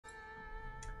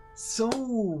So,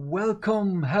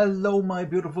 welcome, hello my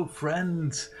beautiful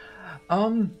friends.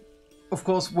 Of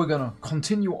course we're gonna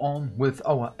continue on with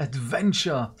our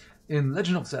adventure in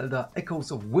Legend of Zelda Echoes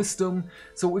of Wisdom.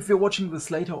 So if you're watching this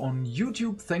later on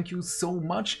YouTube, thank you so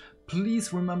much.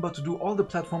 Please remember to do all the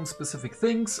platform specific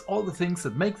things, all the things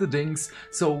that make the dings.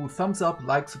 So thumbs up,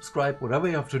 like, subscribe, whatever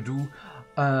you have to do.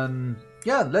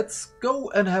 Yeah, let's go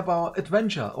and have our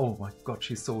adventure. Oh my god,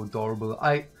 she's so adorable.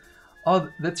 Oh,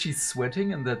 that she's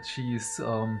sweating and that she's,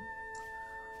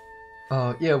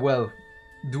 yeah, well,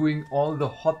 doing all the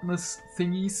hotness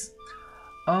thingies.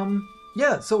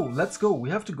 Yeah, so let's go.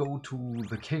 We have to go to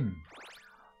the king.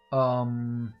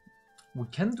 We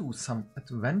can do some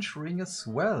adventuring as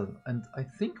well, and I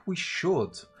think we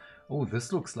should. Oh,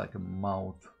 this looks like a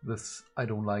mouth. I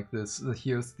don't like this.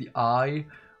 Here's the eye.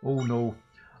 Oh no.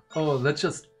 Oh, let's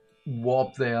just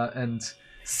warp there and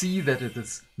see that it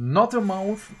is not a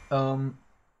mouth.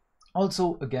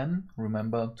 Also, again,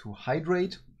 remember to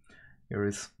hydrate. Here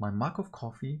is my mug of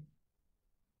coffee.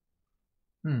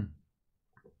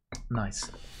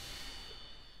 Nice.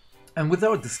 And with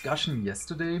our discussion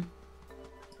yesterday,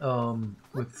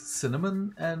 with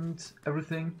cinnamon and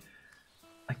everything,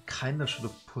 I kinda should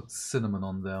have put cinnamon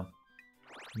on there.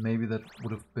 Maybe that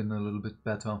would have been a little bit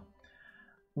better.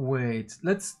 Wait,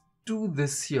 let's do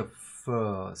this here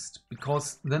first,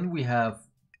 because then we have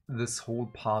this whole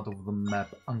part of the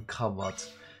map uncovered.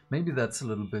 Maybe that's a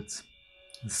little bit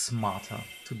smarter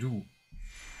to do.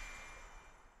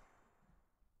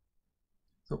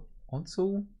 So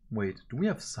also, wait, do we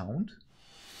have sound?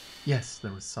 Yes,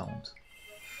 there is sound.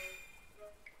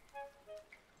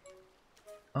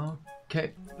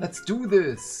 Okay, let's do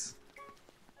this.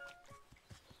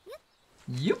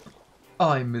 Yep,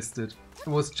 I missed it. It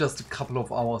was just a couple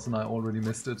of hours and I already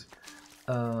missed it.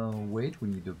 Wait, we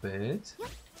need a bed.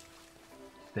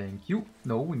 Thank you.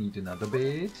 No, we need another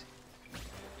bed.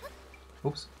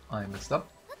 Oops, I messed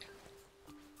up.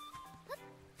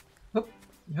 Hup,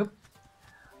 hup.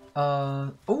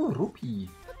 Oh, rupee.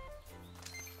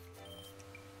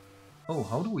 Oh,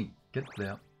 how do we get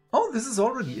there? Oh, this is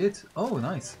already it. Oh,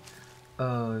 nice.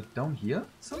 Down here?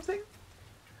 Something?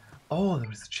 Oh,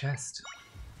 there is a chest.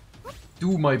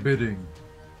 Do my bidding.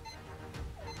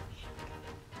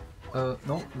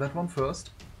 No, that one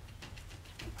first.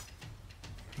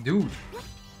 Dude.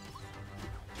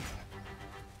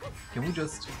 Can we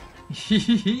just...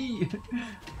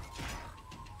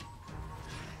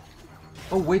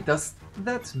 Oh wait, does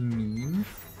that mean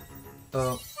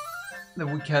that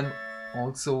we can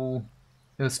also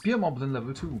spear moblin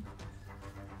level 2?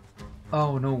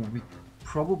 Oh no, we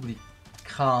probably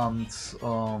can't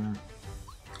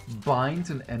bind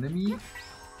an enemy.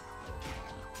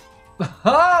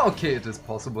 Ah, okay, it is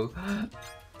possible.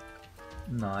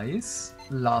 Nice.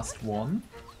 Last one.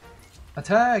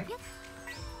 Attack!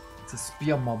 It's a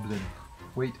spear moblin.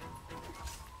 Wait.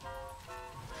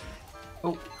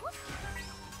 Oh.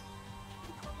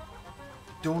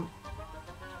 Don't.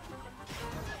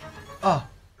 Ah,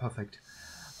 perfect.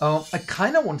 I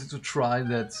kind of wanted to try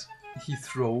that he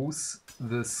throws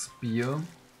the spear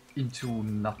into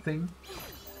nothing,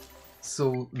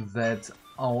 so that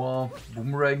our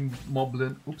boomerang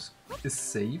moblin, oops, is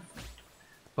safe.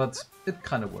 But it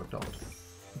kind of worked out.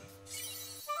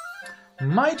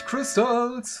 Might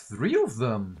crystals! 3 of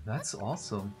them! That's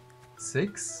awesome.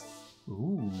 6.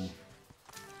 Ooh.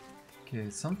 Okay,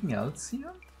 something else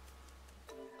here?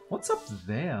 What's up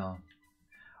there?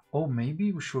 Oh,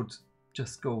 maybe we should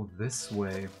just go this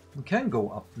way. We can go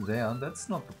up there, that's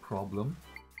not the problem.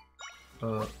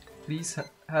 Please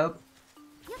help.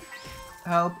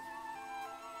 Help.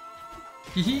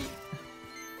 Hehe.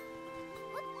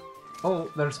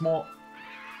 Oh, there's more.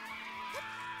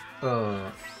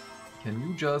 Can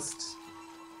you just...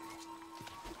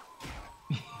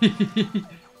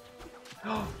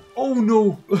 Oh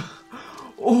no!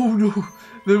 Oh no!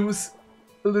 That was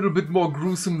a little bit more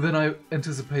gruesome than I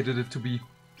anticipated it to be.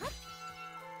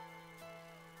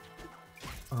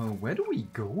 Where do we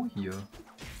go here?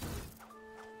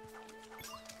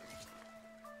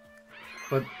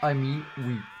 But I mean,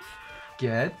 we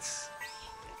get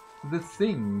the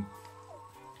thing.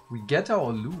 We get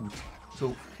our loot.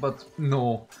 So, but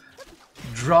no.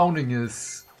 Drowning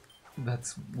is...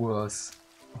 that's worse.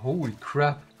 Holy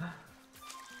crap.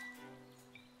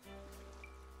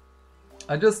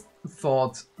 I just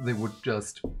thought they would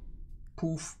just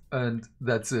poof and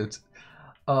that's it.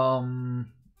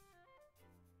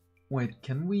 Wait,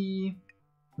 can we...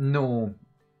 No.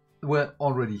 We're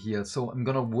already here, so I'm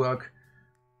gonna work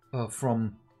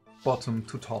from bottom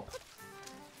to top.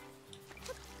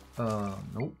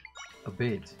 Nope. A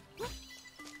bed.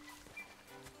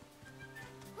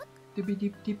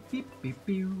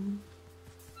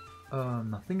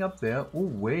 Nothing up there.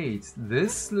 Oh wait,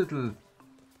 this little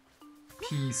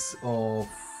piece of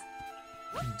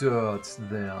dirt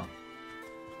there.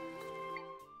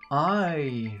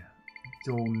 I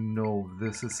don't know.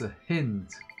 This is a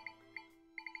hint.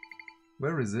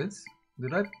 Where is it?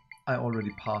 Did I? I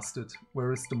already passed it.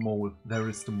 Where is the mole? There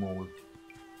is the mole.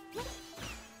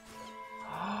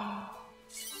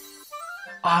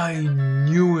 I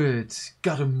knew it!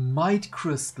 Got a might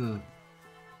crystal!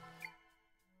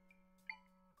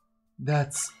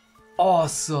 That's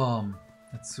awesome!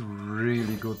 That's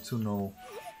really good to know.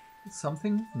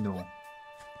 Something? No.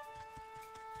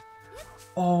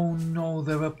 Oh no,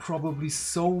 there were probably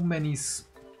so many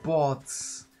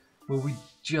spots where we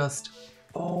just...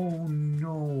 Oh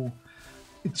no.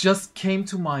 It just came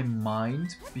to my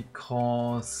mind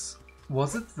because...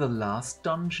 Was it the last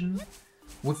dungeon?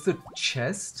 With the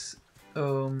chest,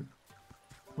 where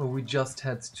we just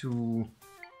had to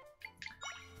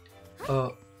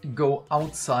go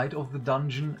outside of the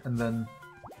dungeon and then,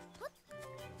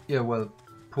 yeah, well,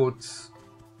 put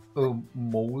a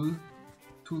mole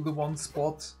to the one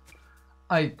spot.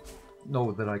 I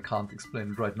know that I can't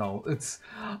explain it right now.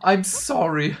 I'm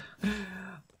sorry.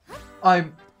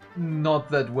 I'm not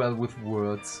that well with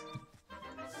words.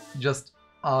 Just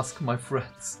ask my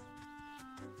friends.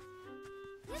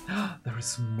 There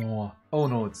is more. Oh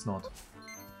no, it's not.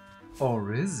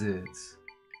 Or is it?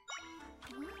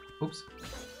 Oops.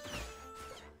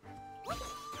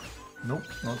 Nope,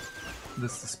 not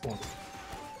this is the spot.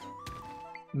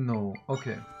 No,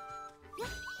 okay.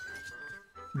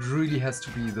 It really has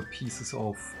to be the pieces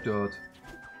of dirt.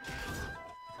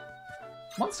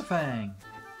 Monster Fang!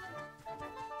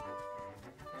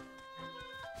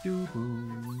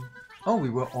 Doo-boo. Oh, we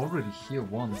were already here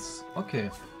once. Okay.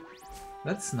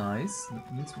 That's nice.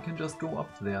 That means we can just go up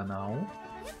there now.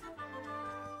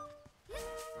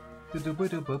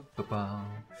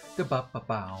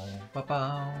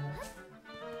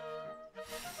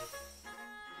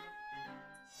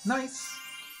 Nice!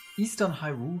 Eastern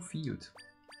Hyrule Field.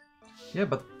 Yeah,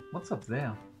 but what's up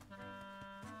there?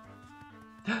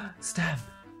 Stamp!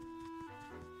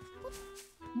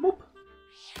 Moop!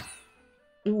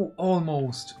 Oh,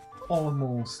 almost!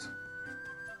 Almost!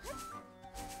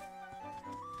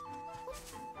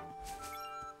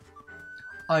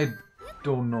 I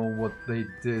don't know what they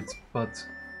did, but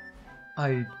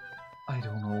I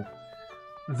don't know.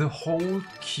 The whole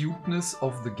cuteness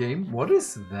of the game. What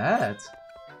is that?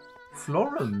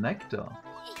 Floral nectar.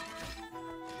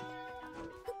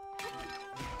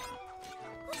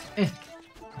 Eh.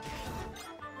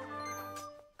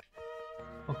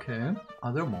 Okay.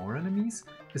 Are there more enemies?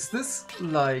 Is this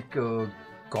like a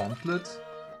gauntlet?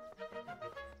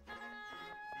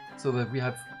 So that we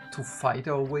have to fight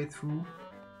our way through?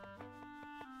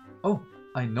 Oh,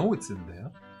 I know it's in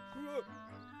there.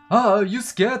 Ah, you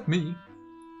scared me!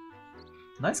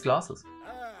 Nice glasses.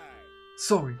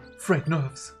 Sorry, frayed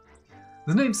nerves.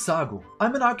 The name's Sago.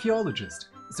 I'm an archaeologist.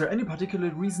 Is there any particular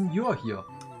reason you're here?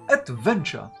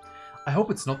 Adventure! I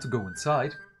hope it's not to go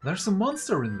inside. There's a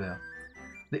monster in there.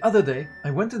 The other day,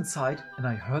 I went inside and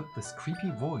I heard this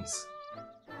creepy voice.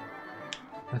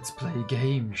 Let's play a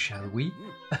game, shall we?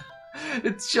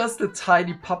 It's just a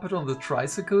tiny puppet on the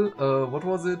tricycle. What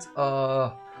was it?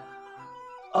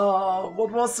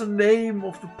 What was the name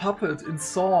of the puppet in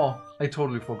Saw? I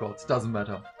totally forgot. Doesn't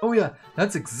matter. Oh yeah,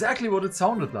 that's exactly what it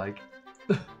sounded like.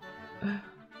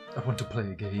 I want to play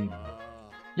a game.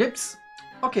 Yips.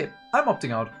 Okay, I'm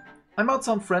opting out. I might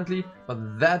sound friendly,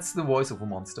 but that's the voice of a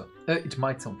monster. It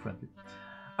might sound friendly.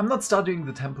 I'm not studying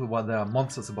the temple while there are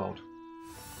monsters about.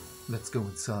 Let's go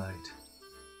inside.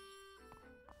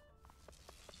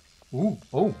 Ooh,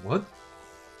 oh, what?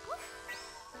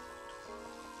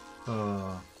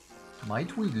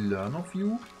 Might we learn of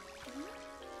you?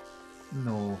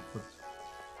 No, but...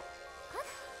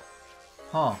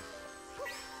 Huh.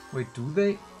 Wait, do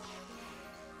they?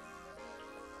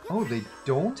 Oh, they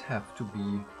don't have to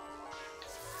be...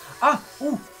 Ah!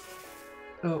 Ooh!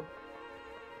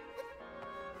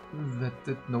 That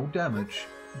did no damage.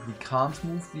 We can't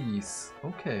move these.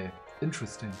 Okay,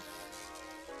 interesting.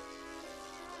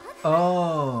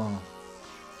 Oh.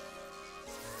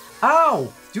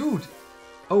 Ow! Dude!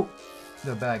 Oh,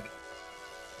 they're back.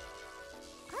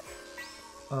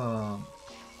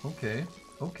 Okay,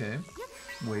 okay.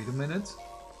 Wait a minute.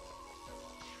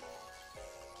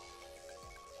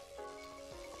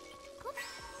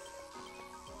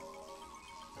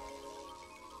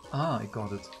 Ah, I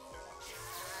got it.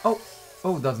 Oh!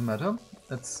 Oh, doesn't matter.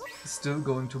 That's still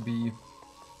going to be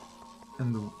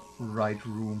in the right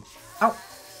room. Ow!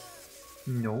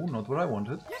 No, not what I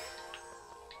wanted.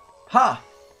 Ha!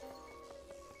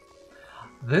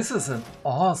 This is an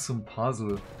awesome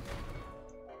puzzle.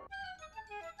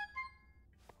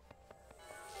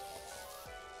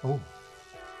 Oh.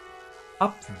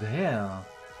 Up there.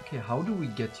 Okay, how do we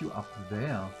get you up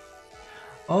there?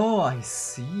 Oh, I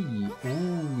see.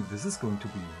 Oh, this is going to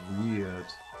be weird.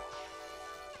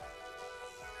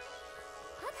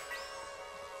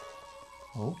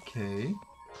 Okay.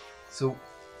 So,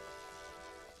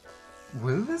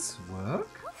 will this work?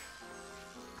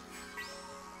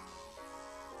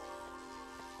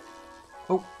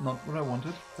 Oh, not what I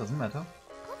wanted. Doesn't matter.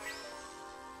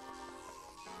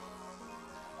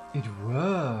 It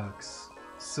works.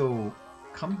 So,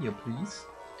 come here, please.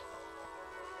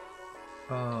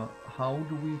 How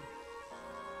do we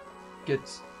get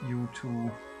you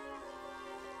to...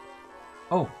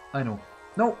 Oh, I know.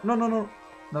 No, no, no, no.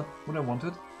 Not what I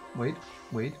wanted. Wait,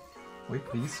 wait, wait,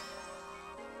 please.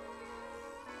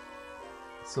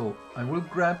 So, I will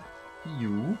grab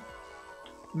you.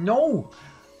 No!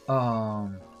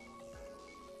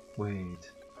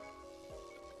 Wait.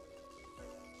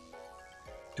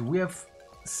 Do we have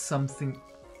something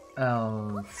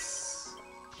else?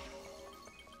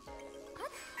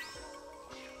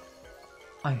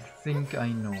 I think I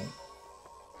know.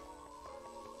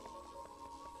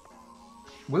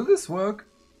 Will this work?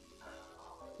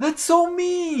 That's so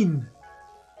mean!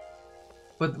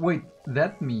 But wait,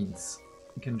 that means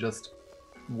we can just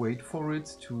wait for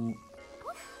it to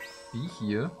be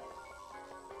here.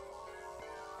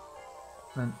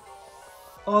 And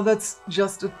oh, that's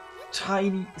just a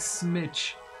tiny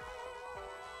smidge.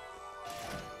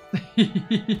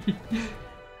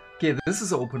 Okay, this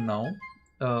is open now.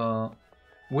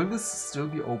 Will this still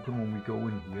be open when we go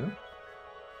in here?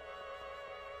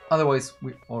 Otherwise,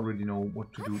 we already know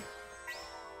what to do.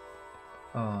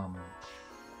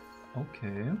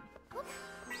 Okay.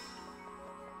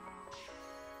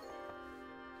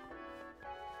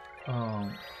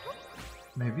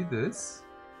 Maybe this?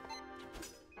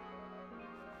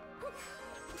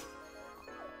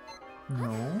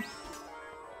 No.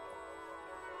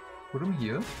 Put him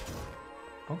here.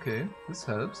 Okay, this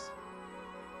helps.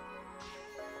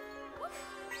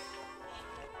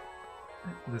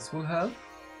 This will help.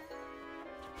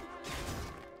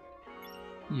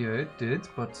 Yeah, it did,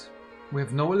 but we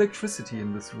have no electricity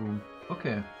in this room.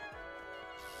 Okay.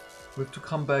 We have to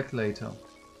come back later.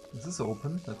 This is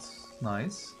open, that's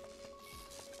nice.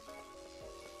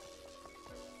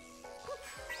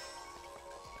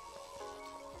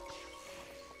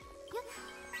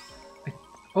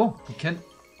 Oh, we can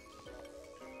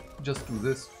just do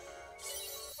this.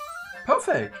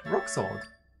 Perfect! Rock sword.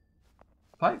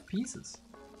 5 pieces.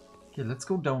 Okay, let's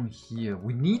go down here.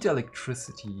 We need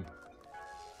electricity.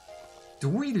 Do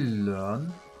we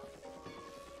learn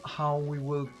how we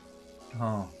will...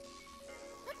 Oh.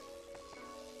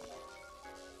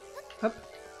 Hup.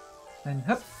 And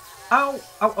hup. Ow!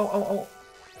 Ow, ow, ow, ow.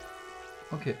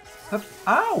 Okay. Hup.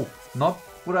 Ow! Not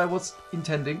what I was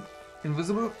intending.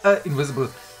 Invulnerable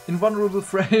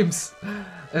frames.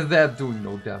 They're doing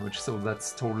no damage, so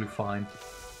that's totally fine.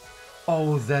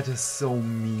 Oh, that is so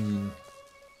mean.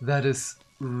 That is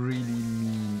really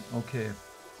mean. Okay.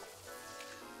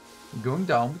 Going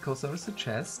down because there is a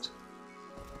chest.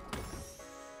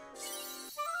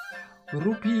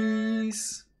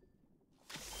 Rupees.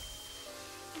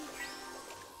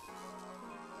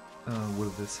 Will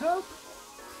this help?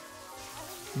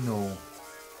 No.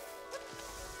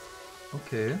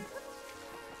 Okay.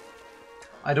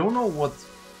 I don't know what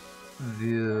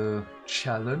the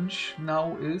challenge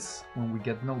now is when we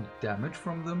get no damage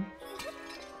from them.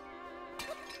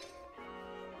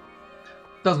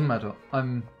 Doesn't matter.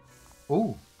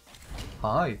 Oh.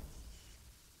 Hi.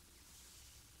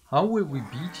 How will we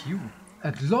beat you?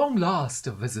 At long last,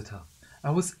 a visitor. I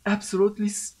was absolutely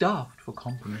starved for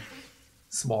company.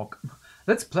 Smog.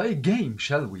 Let's play a game,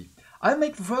 shall we? I'll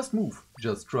make the first move.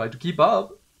 Just try to keep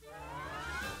up.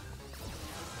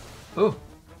 Oh.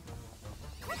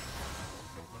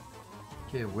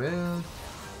 Okay, where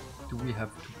do we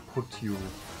have to put you?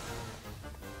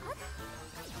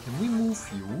 Can we move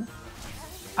you?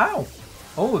 Ow!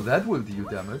 Oh, that will deal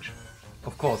damage.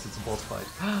 Of course, it's a boss fight.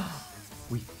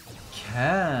 We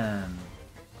can.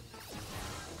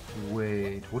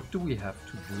 Wait, what do we have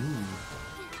to do?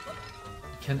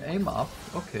 We can aim up.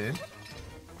 Okay.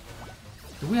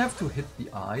 Do we have to hit the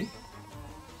eye?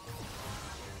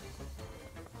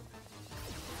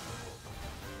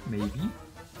 Maybe.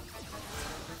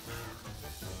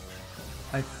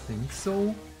 I think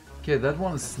so. Okay, that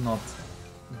one is not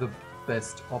the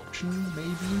best option,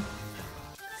 maybe.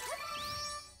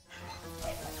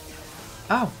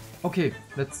 Ow! Okay,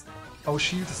 let's Our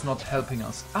shield is not helping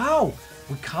us. Ow!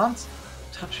 We can't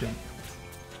touch him.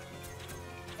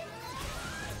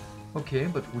 Okay,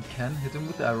 but we can hit him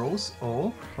with arrows.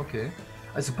 Oh, okay.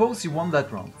 I suppose you won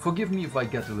that round. Forgive me if I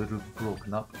get a little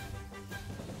broken up.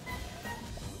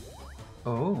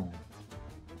 Oh.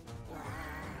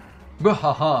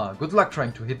 Haha, good luck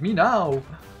trying to hit me now.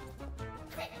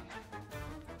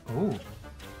 Oh.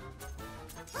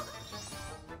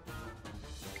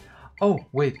 Oh,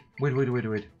 wait.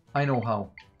 I know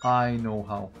how.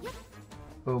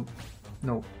 Oh,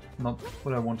 no, not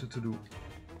what I wanted to do.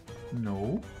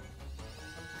 No.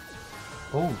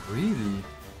 Oh, really?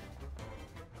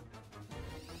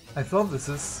 I thought this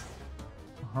is...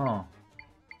 Huh.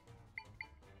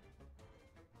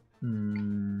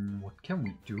 What can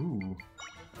we do?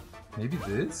 Maybe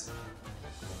this?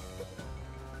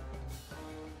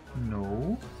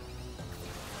 No.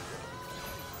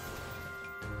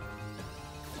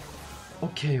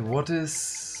 Okay, what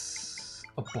is...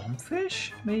 a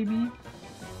bombfish, maybe?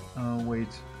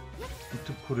 Wait. Need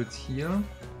to put it here.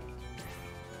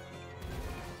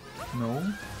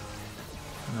 No.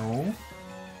 No.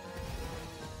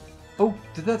 Oh,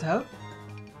 did that help?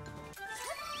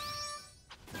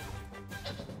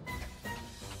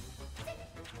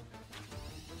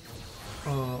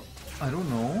 I don't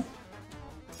know.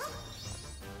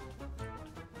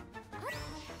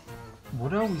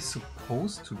 What are we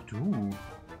supposed to do?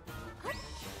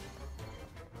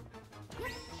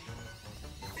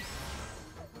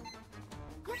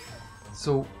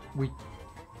 So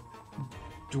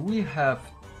do we have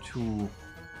to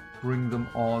bring them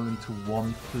all into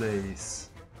one place?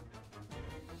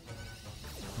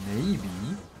 Maybe.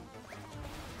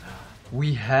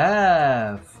 We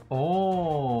have!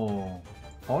 Oh!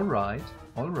 Alright,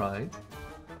 alright.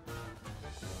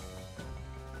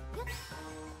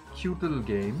 Cute little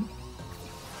game.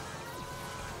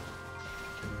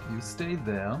 You stay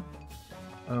there.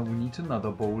 We need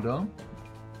another boulder.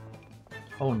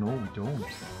 Oh no, we don't.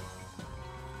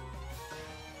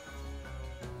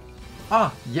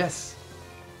 Ah, yes!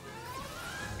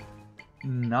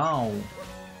 Now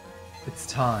it's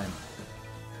time.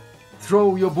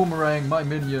 Throw your boomerang, my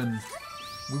minion.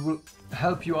 We will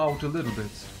help you out a little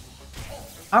bit.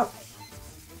 Ow!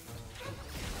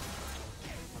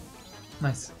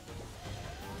 Nice.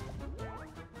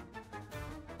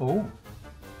 Oh.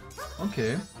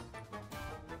 Okay.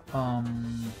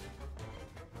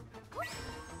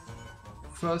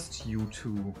 First you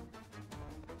two.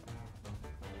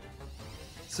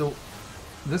 So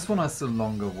this one has a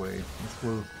longer way.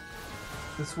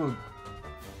 This will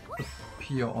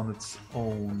appear on its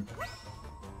own.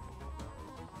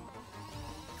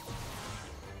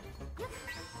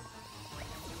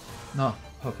 Ah,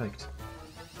 perfect.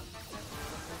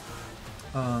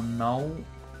 Now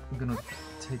I'm gonna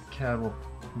take care of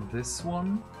this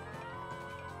one.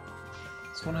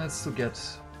 This one has to get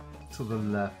to the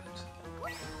left.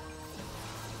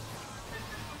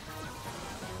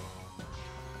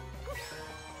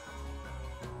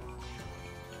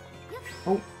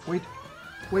 Oh, wait,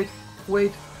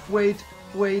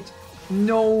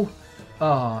 no!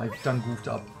 Ah, I've done goofed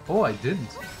up. Oh, I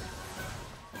didn't.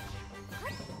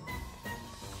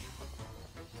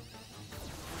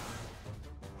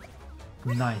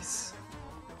 Nice.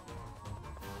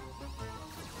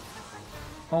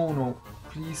 Oh no,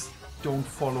 please don't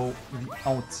follow the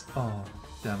out. Oh,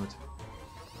 damn it.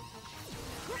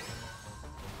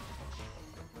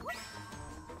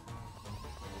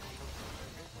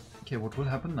 Okay, what will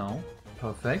happen now?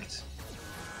 Perfect.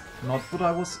 Not what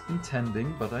I was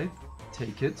intending, but I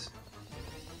take it.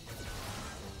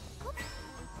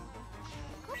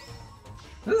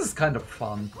 This is kind of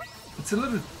fun. It's a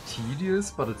little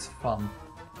tedious, but it's fun.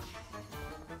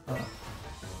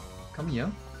 Come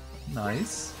here.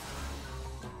 Nice.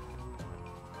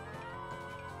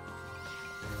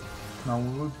 Now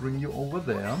we will bring you over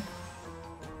there.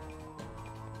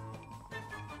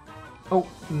 Oh,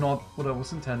 not what I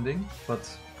was intending, but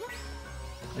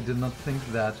I did not think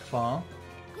that far.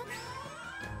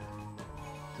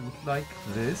 Do it like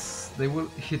this. They will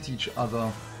hit each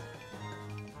other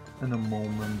in a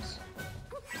moment.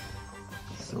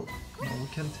 So now we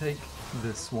can take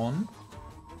this one.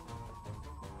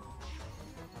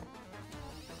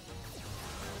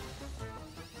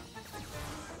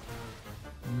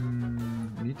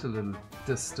 Need a little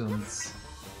distance.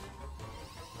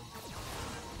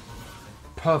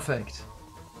 Perfect.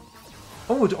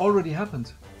 Oh, it already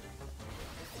happened.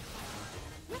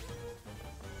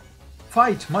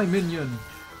 Fight, my minion!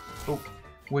 Oh,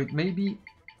 wait, maybe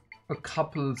a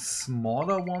couple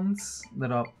smaller ones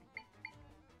that are...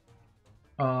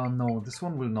 no, this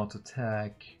one will not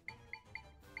attack.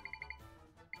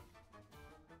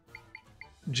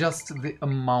 just the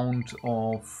amount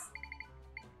of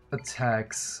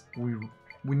attacks.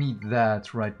 We need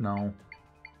that right now.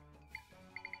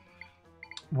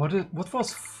 What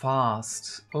was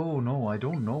fast? Oh no, I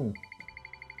don't know.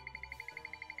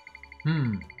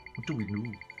 What do we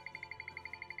do?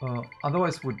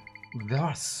 Otherwise there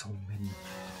are so many.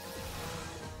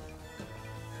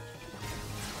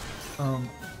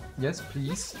 Yes,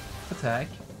 please. Attack.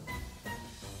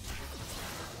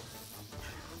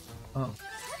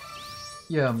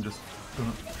 Yeah, I'm just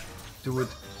gonna do it.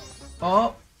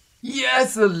 Oh!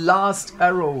 Yes, the last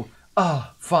arrow!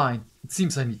 Ah, fine. It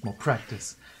seems I need more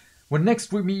practice. When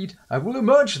next we meet, I will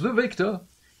emerge the victor.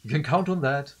 You can count on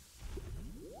that.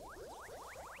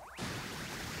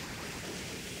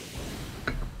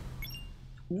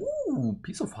 Ooh,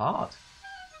 piece of heart.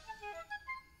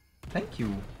 Thank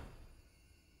you.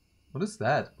 What is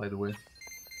that, by the way?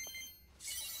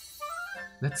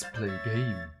 Let's play a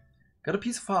game. Got a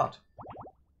piece of heart.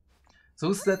 So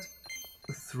is that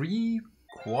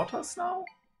 3/4 now?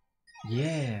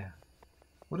 Yeah.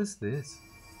 What is this?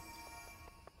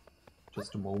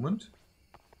 Just a moment.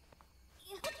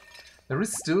 There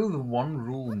is still the one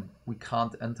room we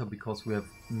can't enter because we have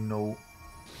no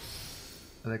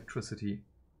electricity.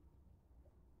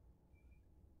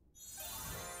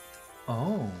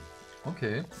 Oh,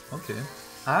 okay, okay.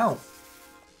 Ow!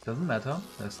 Doesn't matter,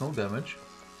 there's no damage.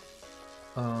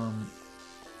 And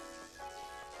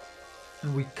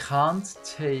we can't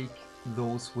take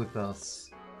those with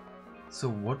us. So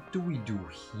what do we do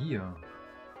here?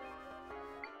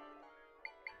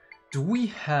 Do we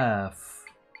have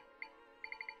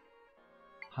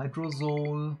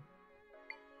Hydrosol?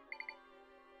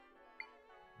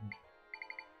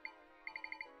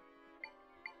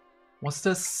 Was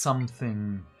there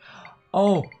something?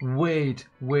 Oh, wait,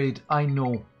 I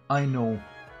know. No.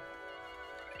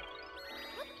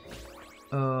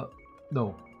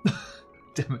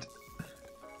 Damn it.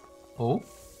 Oh?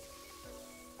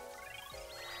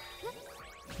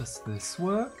 Does this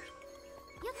work?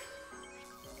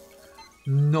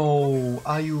 No,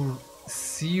 are you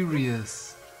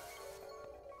serious?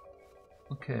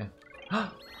 Okay.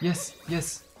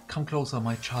 Yes, come closer,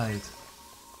 my child.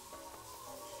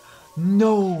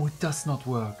 No, it does not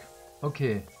work.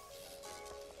 Okay.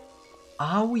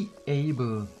 Are we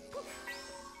able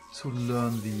to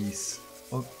learn these?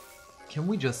 Or can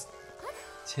we just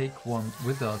take one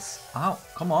with us? Ow,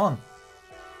 come on.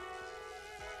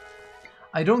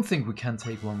 I don't think we can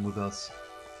take one with us.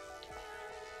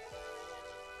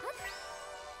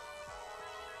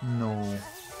 No.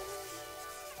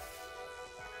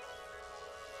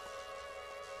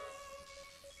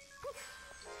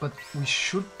 But we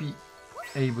should be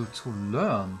able to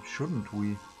learn, shouldn't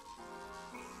we?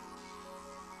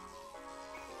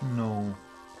 No.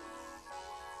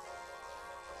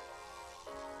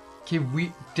 Okay,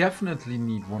 we definitely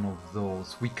need one of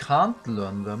those. We can't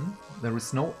learn them. There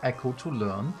is no echo to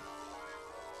learn.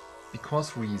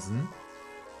 Because reason.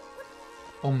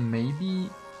 Or maybe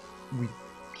we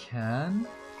can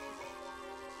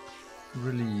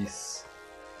release.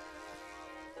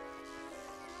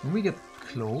 When we get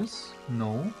close?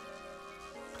 No.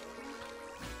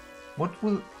 What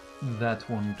will that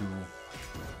one do?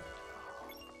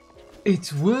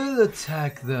 It will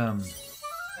attack them.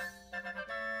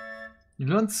 You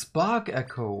learned Spark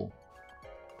Echo.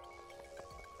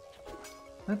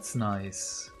 That's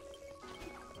nice.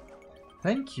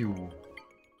 Thank you.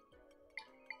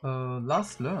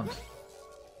 Last learned.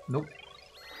 Nope.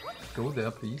 Go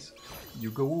there, please.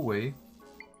 You go away.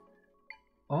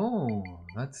 Oh,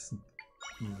 that's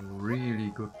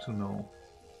really good to know.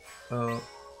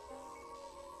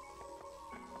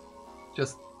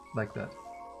 Just like that.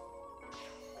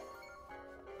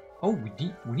 Oh, we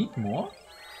need more?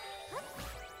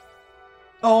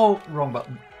 Oh, wrong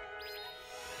button.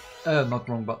 Not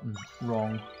wrong button.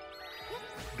 Wrong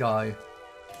guy.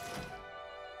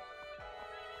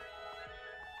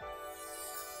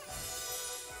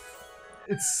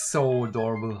 It's so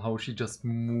adorable how she just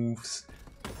moves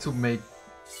to make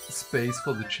space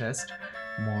for the chest.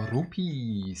 More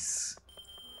rupees.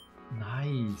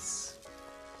 Nice.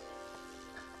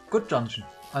 Good dungeon.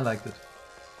 I liked it.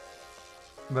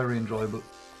 Very enjoyable.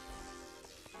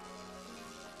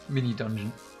 Mini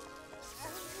dungeon.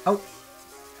 Oh!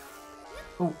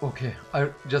 Oh, okay. I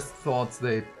just thought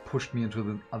they pushed me into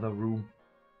the other room.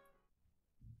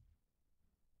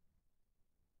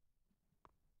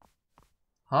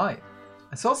 Hi.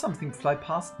 I saw something fly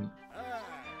past me.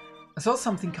 I saw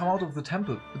something come out of the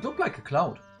temple. It looked like a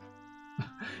cloud.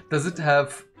 Does it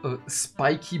have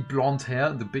spiky blonde hair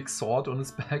and a big sword on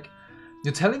its back?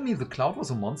 You're telling me the cloud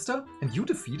was a monster and you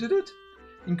defeated it?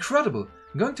 Incredible!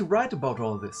 I'm going to write about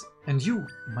all this, and you,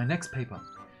 in my next paper.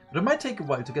 But it might take a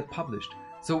while to get published,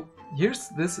 so here's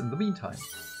this in the meantime.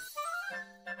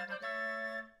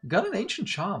 Got an ancient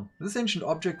charm. This ancient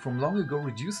object from long ago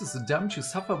reduces the damage you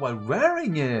suffer while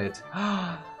wearing it.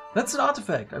 That's an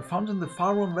artifact I found in the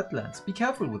Faron wetlands. Be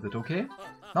careful with it, okay?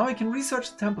 Now I can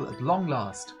research the temple at long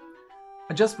last.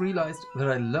 I just realized that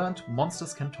I learned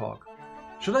monsters can talk.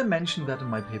 Should I mention that in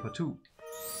my paper too?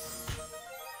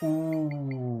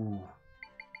 Ooh.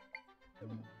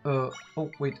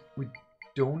 Oh wait, we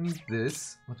don't need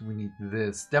this. What do we need?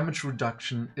 This. Damage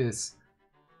reduction is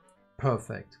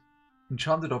perfect.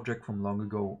 Enchanted object from long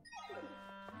ago.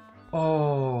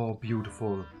 Oh,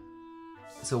 beautiful.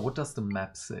 So what does the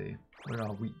map say? Where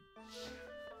are we?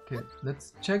 Okay,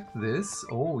 let's check this.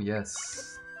 Oh,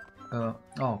 yes.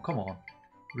 Oh, come on.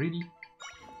 Really?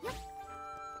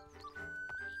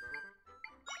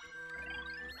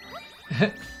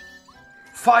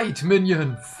 Fight,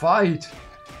 minion! Fight!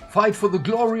 Fight for the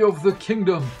glory of the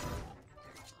kingdom!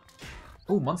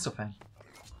 Oh, Monster Fang.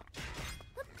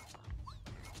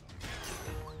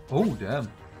 Oh, damn.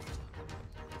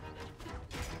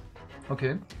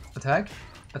 Okay. Attack.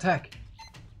 Attack.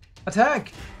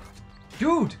 Attack!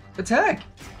 Dude! Attack!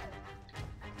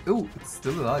 Oh, it's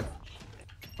still alive.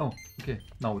 Oh, okay.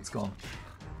 Now it's gone.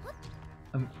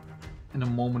 In a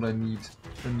moment I need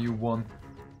a new one.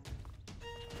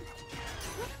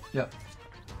 Yeah.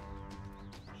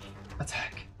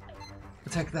 Attack.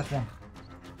 Attack that one.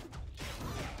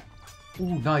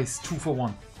 Ooh, nice. 2 for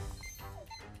 1.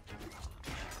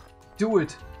 Do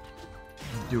it!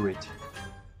 Do it.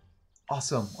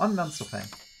 Awesome. One Monster Fang.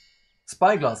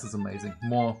 Spyglass is amazing.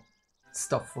 More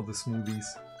stuff for the smoothies.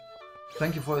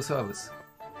 Thank you for your service.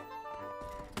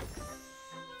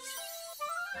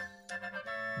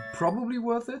 Probably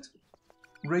worth it.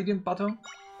 Radiant butter.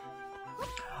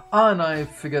 And I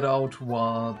figured out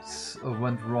what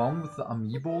went wrong with the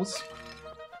amiibos.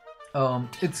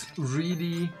 It's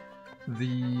really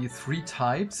the 3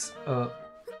 types.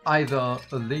 Either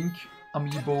a Link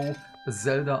amiibo, a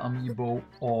Zelda amiibo,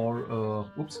 or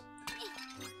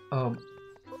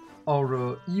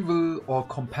a evil or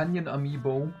companion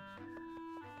amiibo.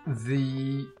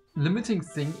 The limiting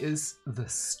thing is the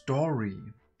story.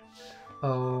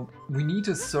 We need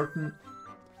a certain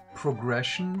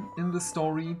progression in the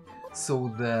story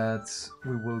so that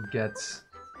we will get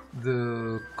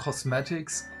the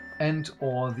cosmetics and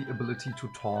or the ability to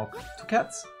talk to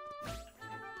cats.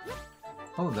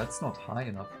 Oh, that's not high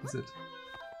enough, is it?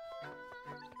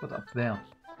 But up there.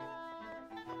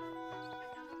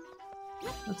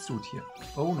 Let's do it here.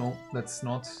 Oh no, that's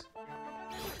not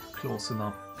close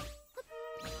enough.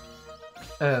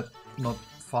 Not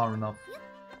far enough.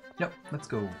 Yep, let's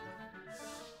go.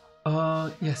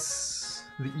 Yes,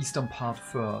 the eastern part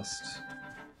first.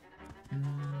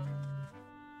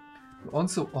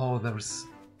 Also, oh, there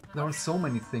are so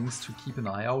many things to keep an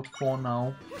eye out for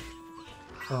now.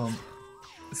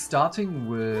 Starting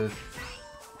with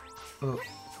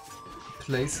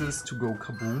places to go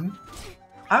kaboom.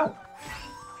 Ow!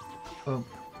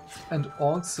 And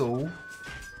also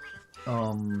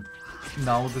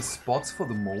now the spots for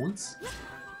the molds.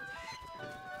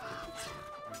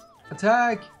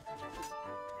 Attack!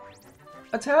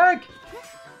 Attack!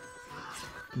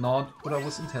 Not what I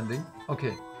was intending.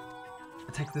 Okay.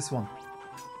 Attack this one.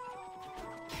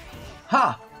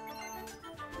 Ha!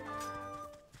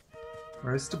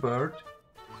 Where's the bird?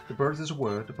 The bird is a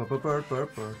word. Bird.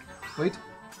 Wait.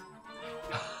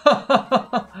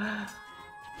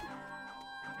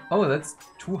 Oh, that's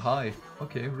too high.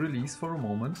 Okay, release for a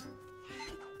moment.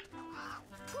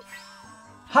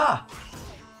 Ha!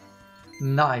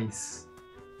 Nice.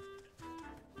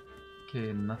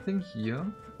 Okay, nothing here.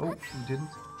 Oh, we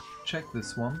didn't check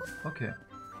this one. Okay.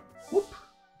 Whoop.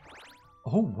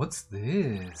 Oh, what's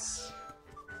this?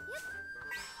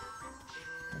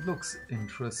 It looks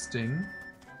interesting.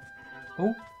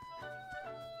 Oh.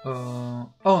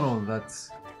 Oh no, that's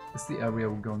the area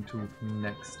we're going to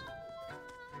next.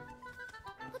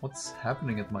 What's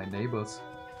happening at my neighbors?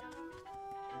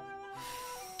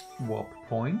 Warp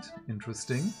point,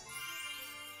 interesting.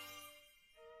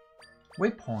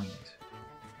 Waypoint.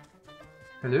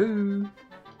 Hello.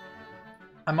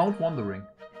 I'm out wandering.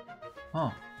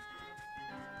 Huh.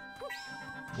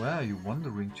 Where are you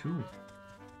wandering to?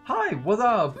 Hi, what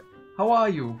up? How are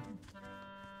you?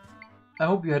 I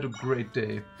hope you had a great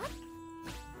day.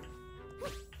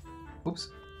 Oops.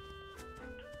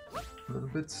 A little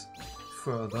bit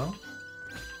further.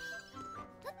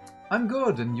 I'm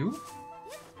good, and you?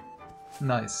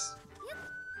 Nice.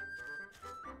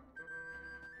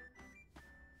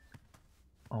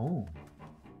 Oh.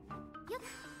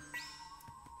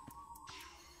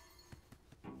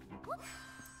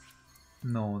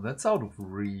 No, that's out of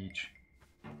reach.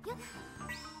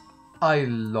 I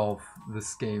love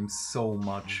this game so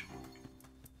much.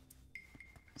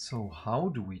 So how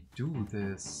do we do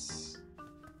this?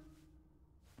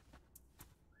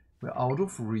 We're out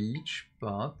of reach,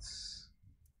 but...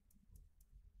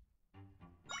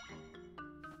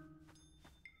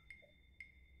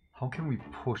 how can we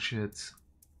push it?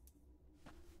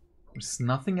 There's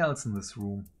nothing else in this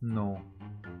room. No.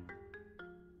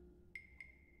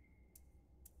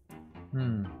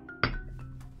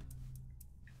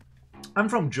 I'm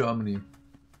from Germany.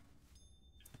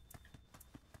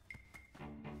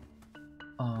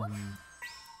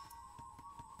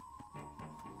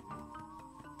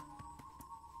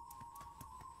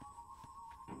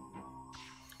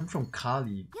 I'm from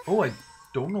Kali. Oh, I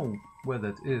don't know where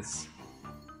that is.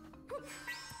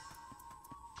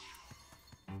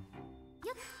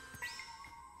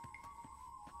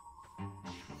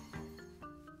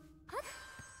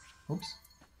 Oops.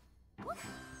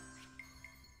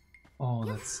 Oh,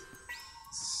 that's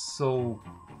so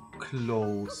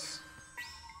close.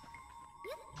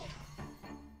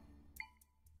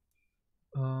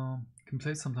 Can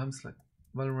play sometimes like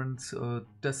Valorant,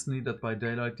 Destiny, Dead by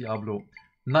Daylight, Diablo.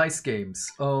 Nice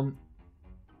games.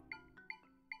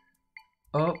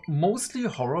 Mostly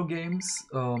horror games,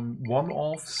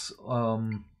 one-offs,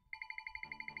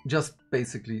 just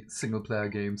basically single-player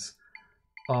games.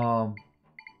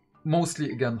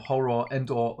 Mostly again horror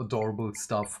and/or adorable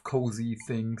stuff, cozy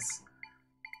things.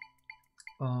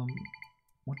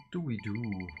 What do we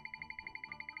do?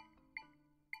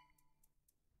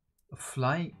 A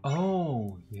flying.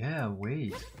 Oh yeah,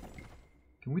 wait.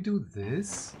 Can we do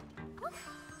this?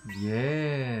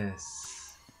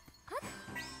 Yes.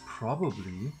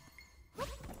 Probably.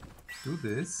 Do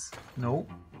this. No.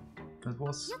 That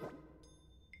was...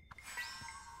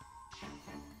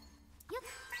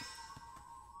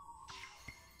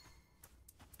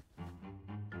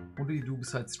 what do you do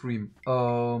besides stream?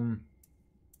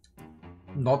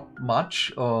 Not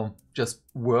much. Just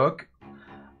work.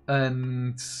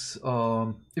 And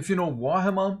if you know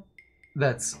Warhammer,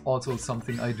 that's also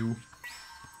something I do.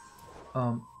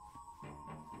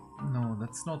 No,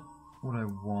 that's not what I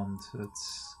want.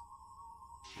 It's...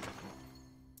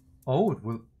 oh, it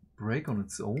will break on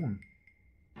its own.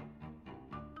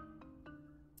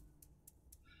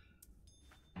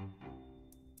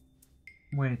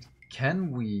 Wait,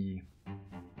 can we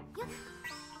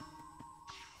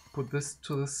put this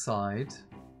to the side?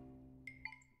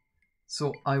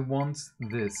 So I want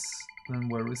this. Then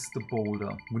where is the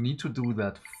boulder? We need to do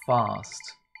that fast.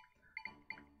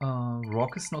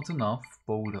 Rock is not enough.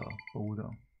 Boulder, boulder.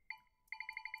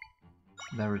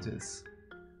 There it is.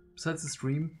 Besides the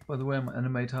stream, by the way, I'm an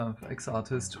animator,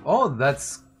 ex-artist. Oh,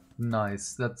 that's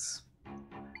nice. That's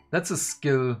a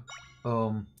skill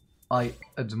I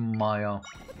admire.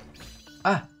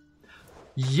 Ah!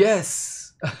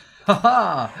 Yes!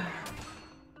 Haha!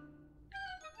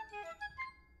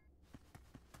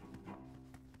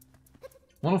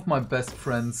 One of my best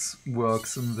friends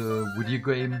works in the video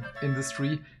game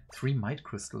industry. 3 might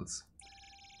crystals.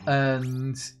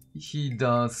 And he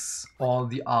does all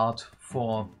the art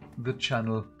for the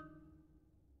channel.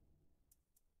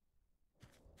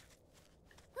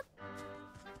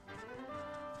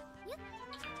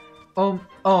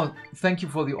 Oh, thank you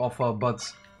for the offer, but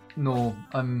no,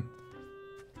 I'm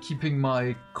keeping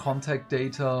my contact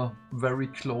data very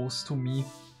close to me.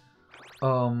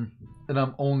 And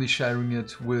I'm only sharing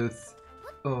it with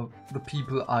the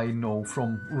people I know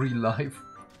from real life.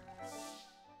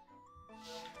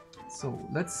 So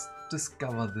let's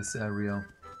discover this area.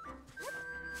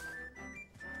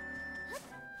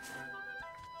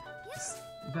 Is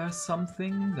there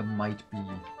something? There might be.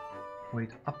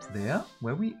 Wait, up there?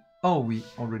 Where we... oh, we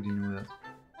already knew that.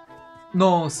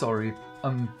 No, sorry.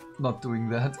 I'm not doing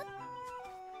that.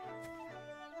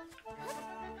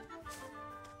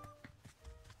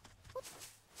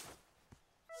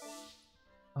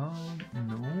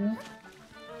 No.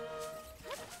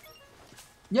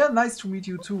 Yeah, nice to meet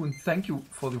you too, and thank you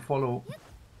for the follow.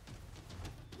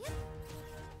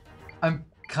 I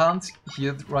can't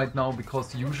hear it right now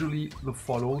because usually the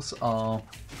follows are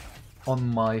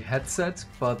on my headset,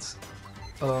 but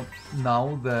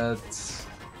now that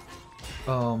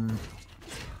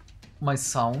my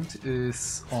sound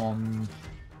is on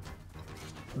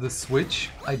the Switch,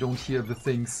 I don't hear the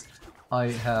things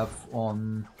I have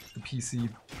on the PC.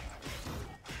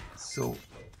 So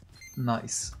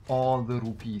nice, all the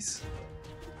rupees.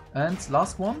 And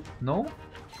last one? No?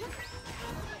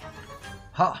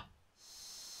 Ha!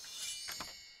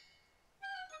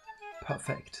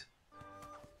 Perfect.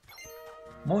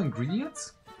 More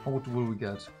ingredients? What will we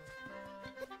get?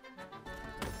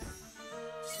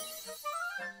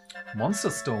 Monster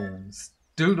Stones.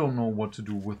 Still don't know what to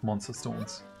do with Monster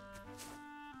Stones.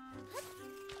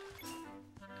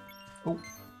 Oh.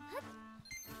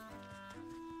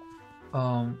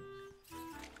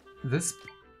 This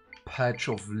patch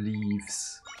of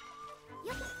leaves.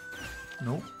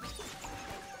 No.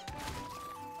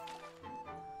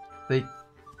 They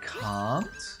can't?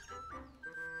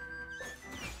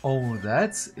 Oh,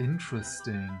 that's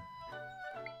interesting.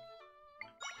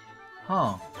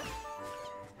 Huh.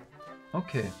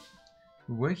 Okay.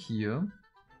 We're here.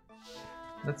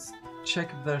 Let's check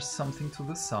if there's something to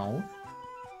the south.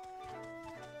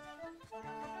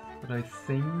 But I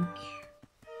think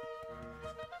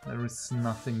there is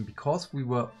nothing because we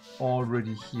were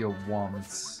already here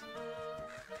once.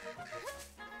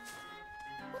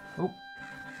 Oh.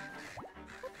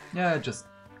 Yeah, just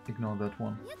ignore that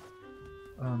one.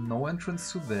 No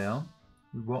entrance to there.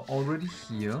 We were already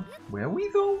here. Were we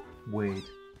though? Wait.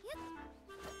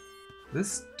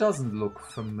 This doesn't look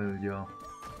familiar.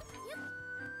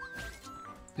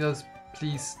 Just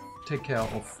please take care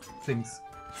of things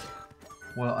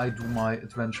while I do my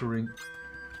adventuring.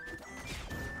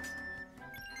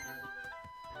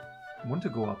 I want to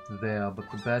go up there,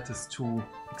 but the bat is too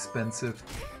expensive.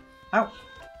 Ow!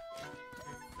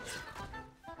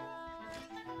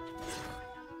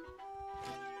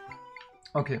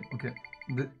 Okay, okay.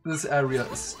 This area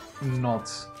is not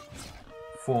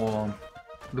for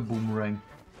the boomerang.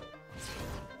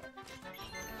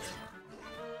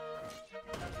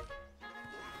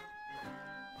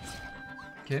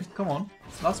 Okay, come on.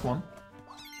 Last one.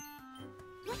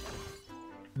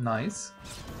 Nice.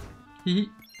 Hee.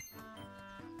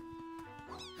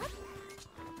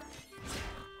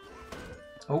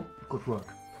 Oh, good work.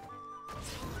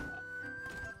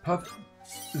 Perfect.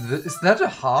 Is that a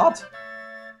heart?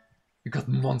 You got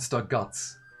monster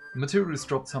guts. The material is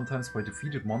dropped sometimes by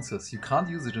defeated monsters. You can't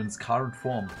use it in its current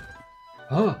form.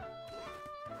 Huh.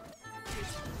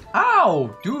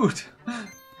 Ow, dude!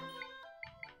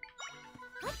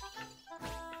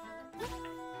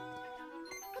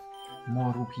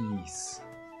 More rupees.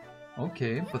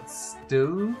 Okay, but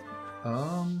still,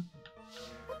 I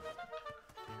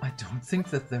don't think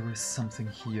that there is something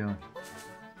here.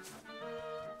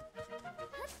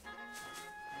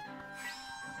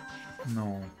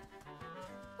 No.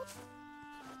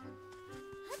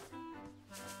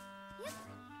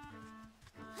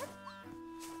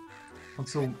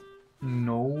 Also,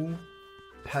 no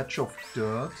patch of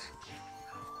dirt.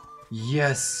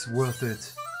 Yes, worth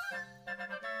it.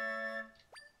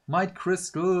 Might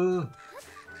crystal.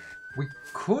 We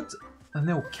could.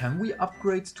 No, can we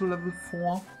upgrade to level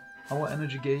 4 our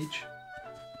energy gauge?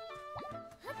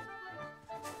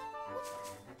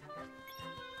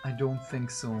 I don't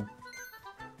think so.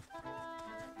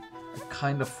 I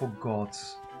kind of forgot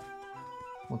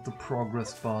what the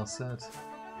progress bar said.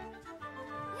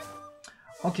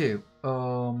 Okay,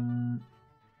 then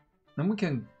we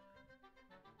can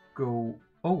go.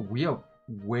 Oh, we are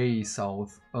way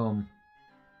south. No,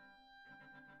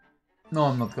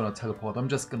 I'm not gonna teleport. I'm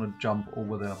just gonna jump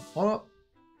over there. Or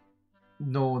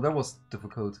no, that was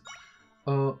difficult.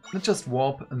 Let's just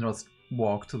warp and just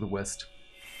walk to the west.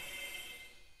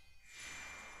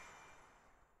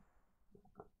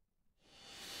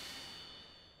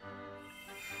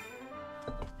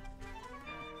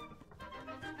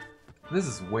 This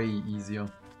is way easier.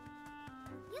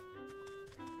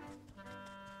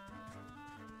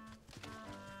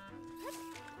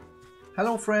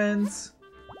 Hello, friends!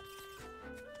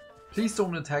 Please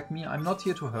don't attack me, I'm not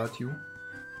here to hurt you.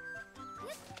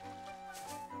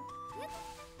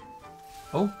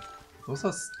 Oh, those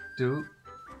are still...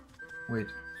 Wait.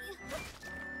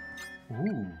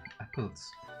 Ooh,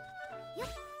 apples.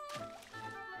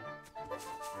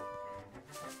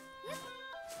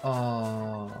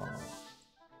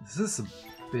 This is a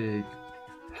big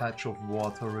patch of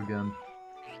water again.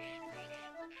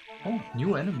 Oh,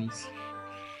 new enemies.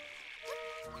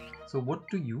 So what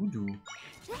do you do?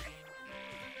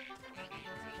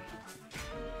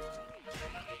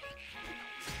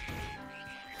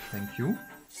 Thank you.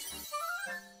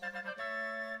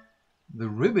 The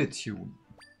ribbit tune.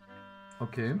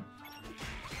 Okay.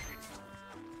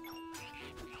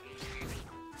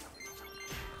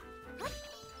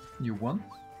 New one.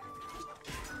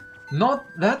 Not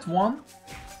that one.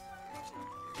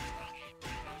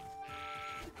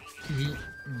 He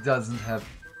doesn't have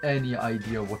any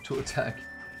idea what to attack.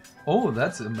 Oh,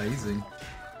 that's amazing.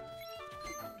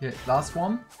 Okay, last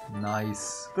one.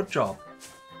 Nice. Good job.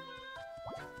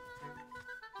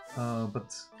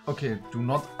 But okay, do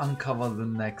not uncover the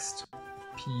next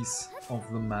piece of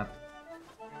the map.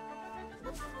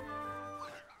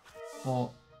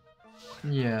 Oh,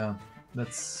 yeah,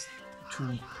 that's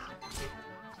too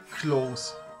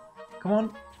close. Come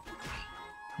on.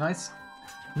 Nice.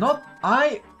 Not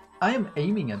I am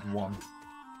aiming at one.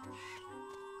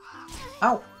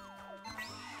 Ow.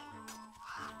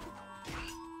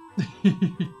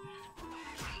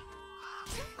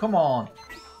 Come on.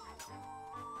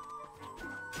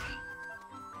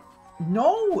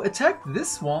 No, attack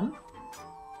this one.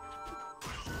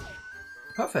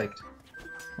 Perfect.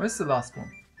 Where's the last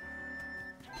one?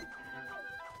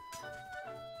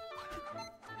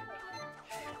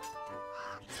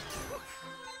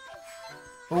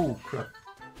 Oh crap.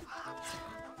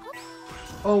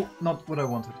 Oh, not what I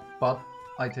wanted, but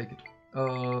I take it.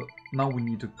 Now we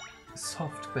need a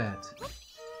soft bed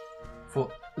for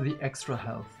the extra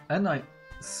health. And I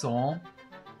saw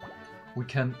we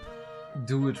can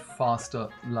do it faster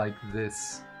like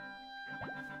this.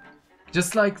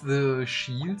 Just like the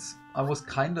shields, I was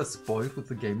kinda spoiled with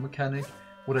the game mechanic,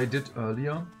 what I did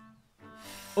earlier.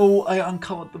 Oh, I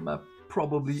uncovered the map,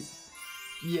 probably.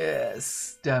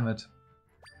 Yes, damn it.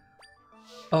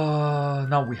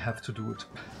 Now we have to do it.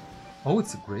 Oh,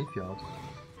 it's a graveyard.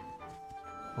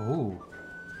 Oh.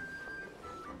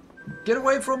 Get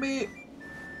away from me!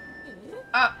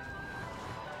 Ah!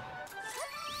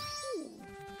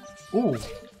 Oh!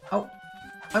 Ow!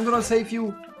 I'm gonna save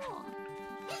you!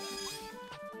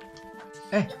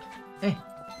 Hey! Hey!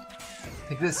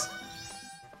 Take this!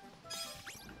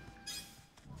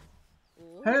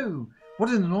 Hello! What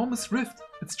an enormous rift!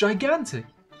 It's gigantic!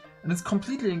 And it's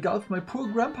completely engulfed my poor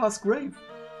grandpa's grave!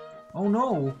 Oh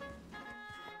no!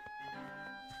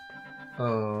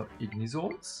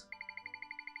 Ignisalts?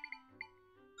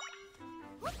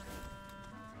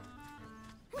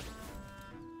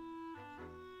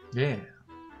 Yeah.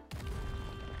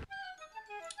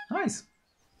 Nice.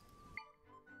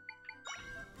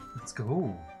 Let's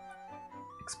go.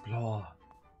 Explore.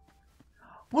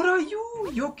 What are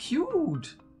you? You're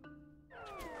cute.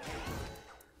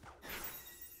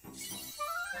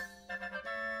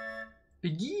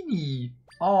 Bikini.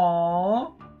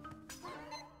 Aww.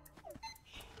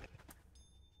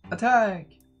 Attack.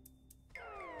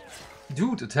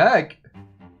 Dude, attack.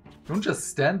 Don't just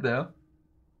stand there.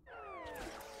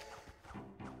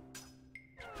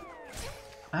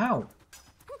 Ow!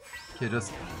 Okay,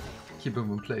 just keep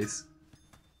him in place.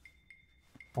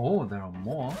 Oh, there are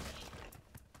more.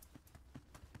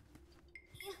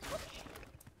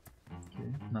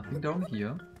 Okay, nothing down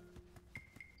here.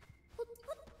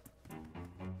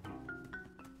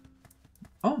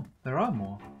 Oh, there are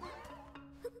more.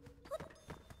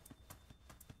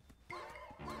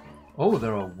 Oh,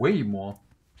 there are way more.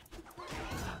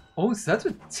 Oh, is that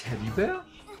a teddy bear?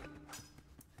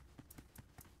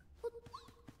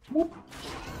 Whoop.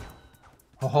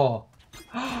 Oh,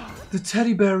 the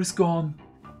teddy bear is gone.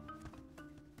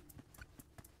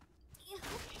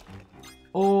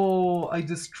 Oh, I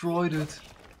destroyed it.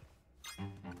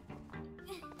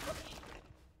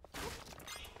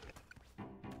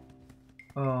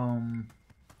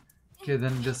 Okay,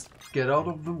 then just get out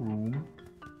of the room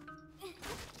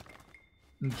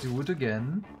and do it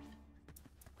again.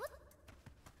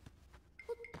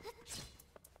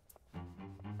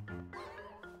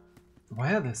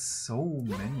 Why are there so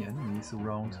many enemies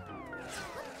around?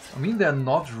 I mean, they're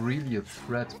not really a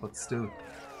threat, but still.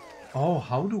 Oh,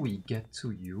 how do we get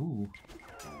to you?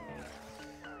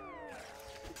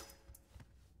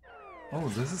 Oh,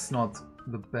 this is not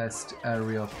the best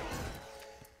area.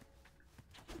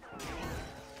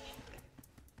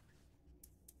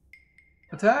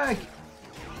 Attack!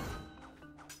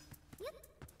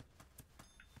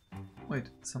 Wait,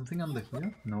 something under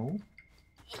here? No?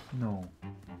 No.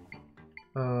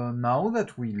 Now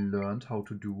that we learned how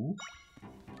to do...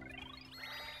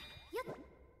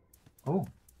 Oh.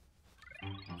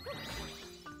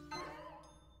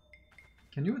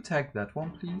 Can you attack that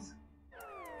one, please?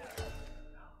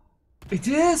 It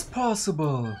is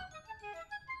possible!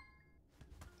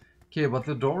 Okay, but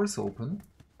the door is open.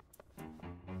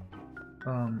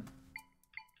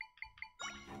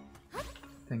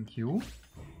 Thank you.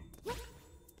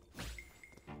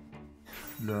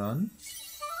 Learn.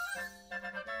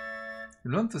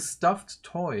 You learned the stuffed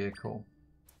toy echo.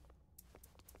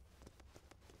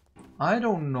 I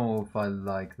don't know if I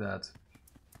like that.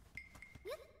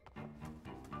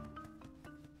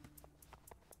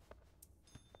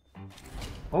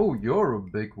 Oh, you're a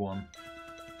big one.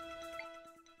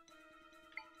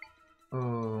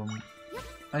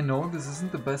 I know this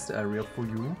isn't the best area for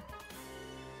you.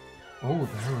 Oh,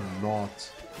 there are a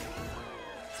lot.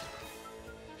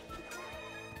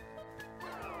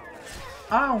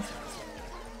 Ow!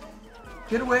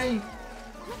 Get away!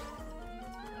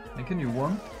 Make a new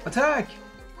one. Attack!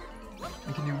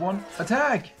 Make a new one.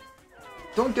 Attack!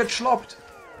 Don't get schlopped!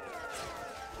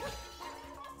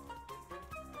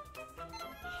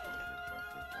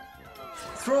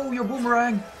 Throw your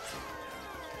boomerang!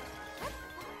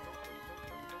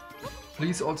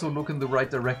 Please also look in the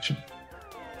right direction.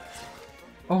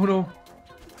 Oh no!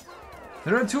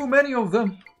 There are too many of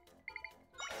them!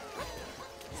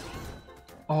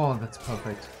 Oh, that's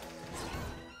perfect.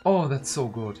 Oh, that's so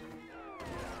good.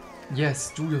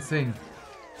 Yes, do your thing.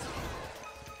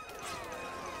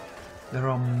 There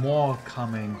are more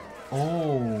coming.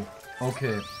 Oh,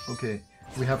 okay, okay.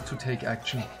 We have to take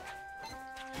action.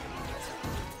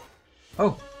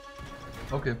 Oh,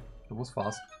 okay. That was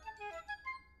fast.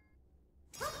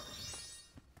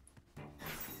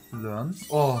 Learn.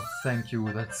 Oh, thank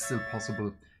you. That's still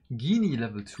possible. Genie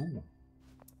level 2.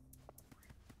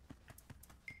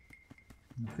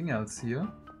 Nothing else here.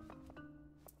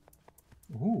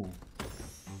 Ooh.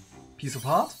 Piece of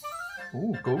heart?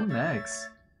 Ooh, golden eggs.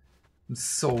 I'm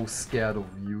so scared of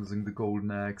using the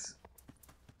golden eggs.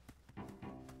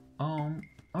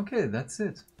 Okay, that's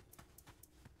it.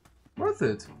 Worth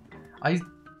it.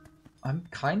 I'm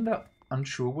kinda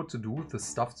unsure what to do with the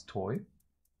stuffed toy.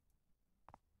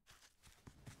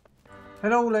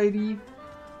 Hello, lady.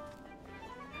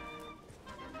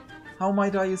 How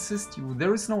might I assist you?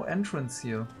 There is no entrance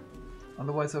here.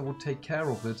 Otherwise I would take care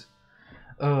of it.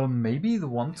 Maybe the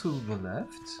one to the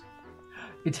left?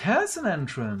 It has an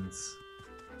entrance!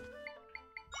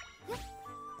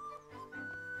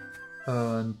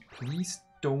 Please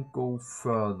don't go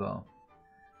further.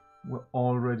 We're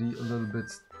already a little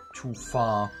bit too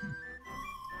far.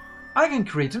 I can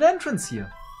create an entrance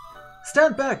here!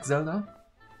 Stand back, Zelda!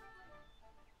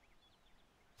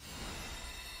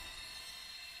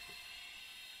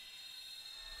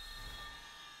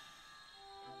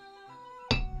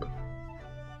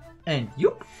 And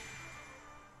yup!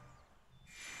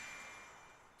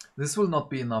 This will not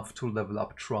be enough to level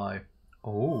up Try.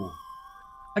 Oh.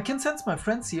 I can sense my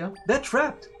friends here. They're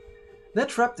trapped. They're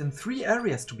trapped in 3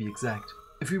 areas to be exact.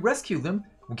 If we rescue them,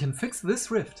 we can fix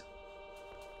this rift.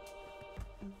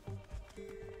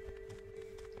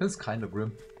 It's kinda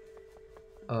grim.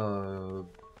 Can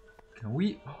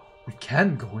we? We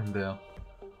can go in there.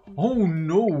 Oh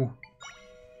no!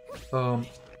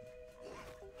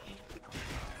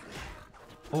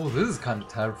 Oh, this is kind of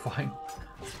terrifying.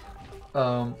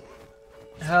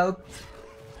 Help!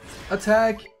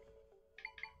 Attack!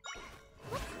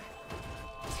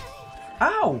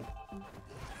 Ow!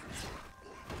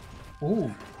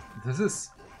 Oh, this is...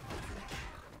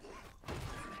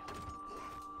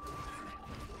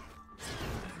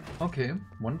 Okay,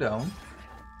 one down.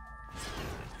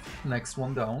 Next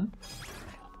one down.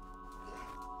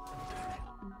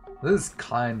 This is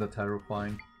kinda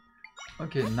terrifying.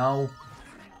 Okay, now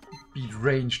beat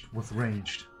ranged with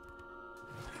ranged.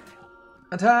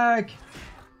 Attack!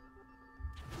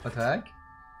 Attack?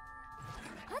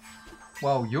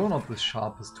 Wow, you're not the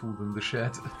sharpest tool in the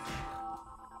shed.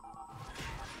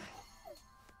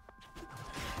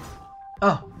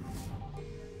 Ah!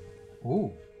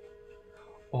 Oh!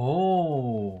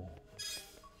 Oh!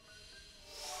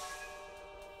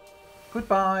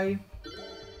 Goodbye!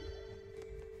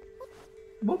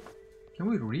 Whoop! Can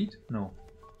we read? No.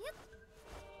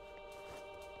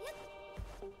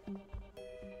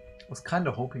 I was kind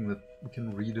of hoping that we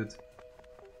can read it.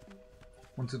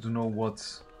 Wanted to know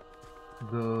what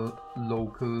the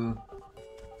local...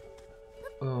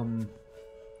 I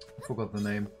forgot the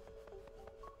name.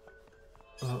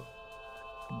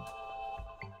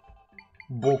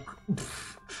 Book.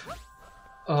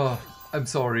 I'm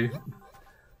sorry.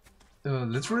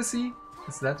 Literacy?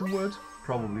 Is that a word?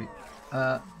 Probably.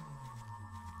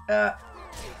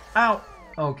 Ow!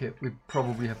 Okay, we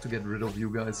probably have to get rid of you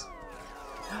guys.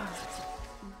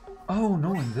 Oh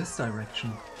no, in this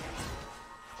direction.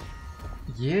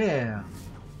 Yeah!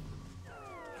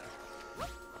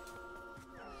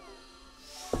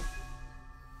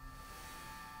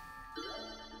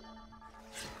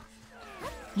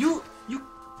 You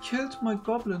killed my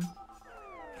goblin.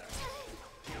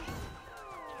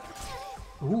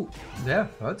 Ooh, they're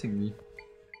hurting me.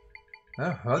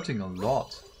 They're hurting a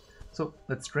lot. So,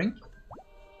 let's drink.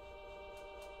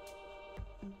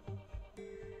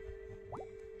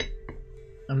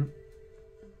 And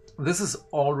this is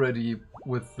already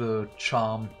with the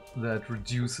charm that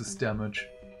reduces damage.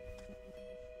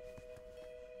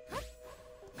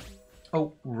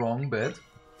 Oh, wrong bed.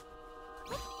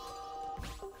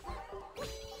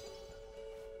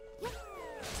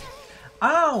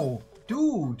 Ow!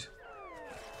 Dude!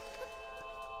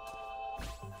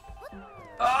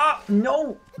 Ah,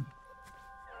 no!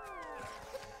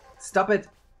 Stop it!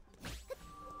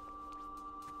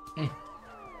 Eh.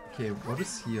 Okay, what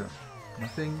is here?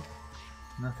 Nothing.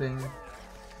 Nothing.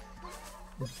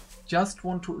 I just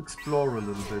want to explore a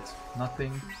little bit.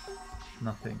 Nothing.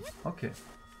 Nothing. Okay.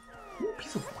 Ooh,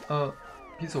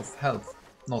 piece of health.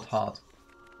 Not hard.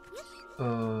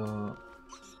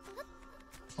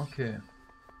 Okay.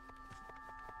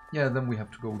 Yeah, then we have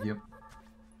to go here.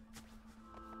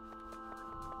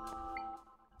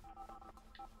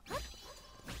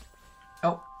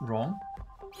 Oh, wrong.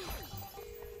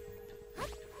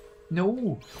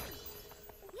 No!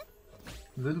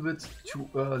 A little bit too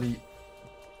early.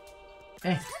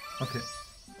 Eh, okay.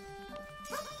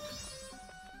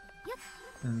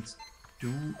 And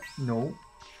do... no,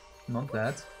 not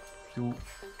that. Do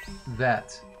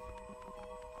that.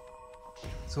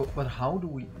 So, but how do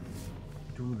we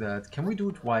do that? Can we do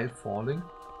it while falling?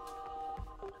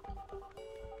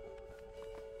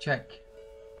 Check.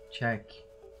 Check.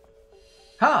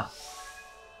 Ha!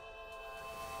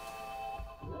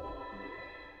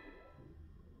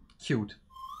 Cute.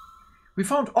 We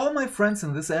found all my friends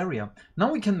in this area.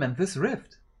 Now we can mend this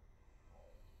rift.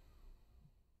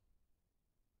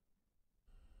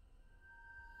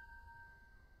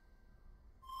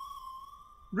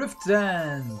 Rift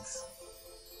dance.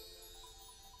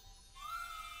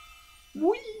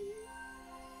 Whee!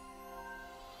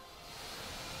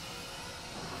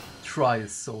 Try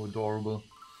is so adorable.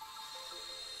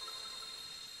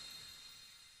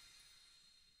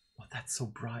 Oh, that's so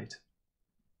bright.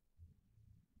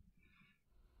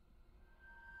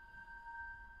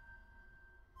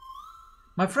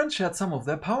 My friends shared some of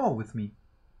their power with me.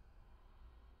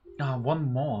 Ah,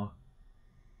 one more.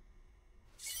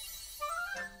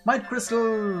 Might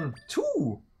Crystal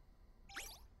 2!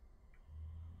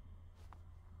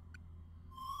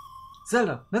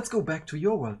 Zelda, let's go back to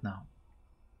your world now.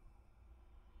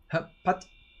 But...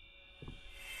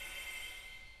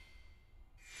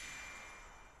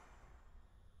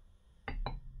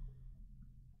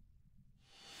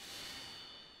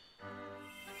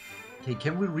 Okay,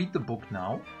 can we read the book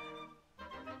now?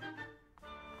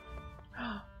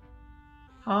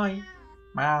 Hi.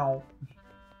 Meow.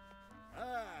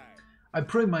 I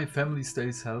pray my family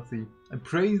stays healthy. I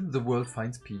pray the world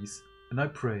finds peace. And I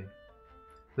pray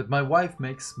that my wife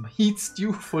makes meat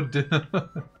stew for dinner.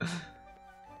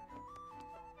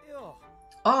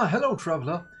 Ah, hello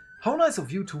traveler. How nice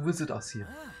of you to visit us here.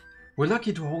 We're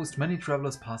lucky to host many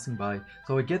travelers passing by,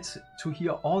 so I get to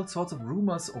hear all sorts of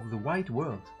rumors of the wide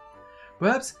world.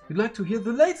 Perhaps you'd like to hear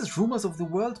the latest rumors of the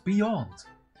world beyond.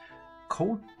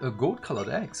 Gold-colored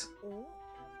eggs.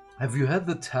 Have you heard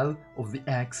the tale of the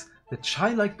eggs that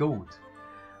shine like gold?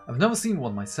 I've never seen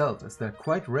one myself, as they're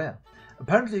quite rare.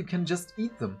 Apparently you can just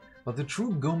eat them, but the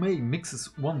true gourmet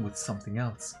mixes one with something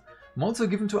else. I'm also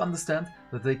given to understand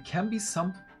that they can be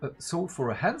sold for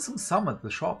a handsome sum at the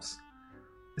shops.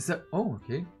 Is that... oh,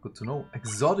 okay, good to know.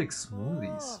 Exotic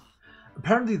smoothies.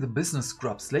 Apparently the business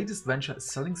scrub's latest venture is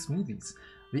selling smoothies.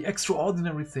 The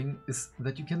extraordinary thing is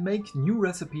that you can make new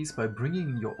recipes by bringing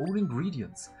in your own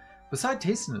ingredients. Besides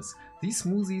tastiness, these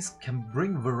smoothies can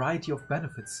bring a variety of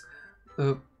benefits,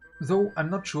 though I'm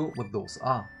not sure what those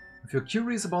are. If you're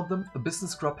curious about them, the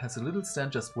business scrub has a little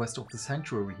stand just west of the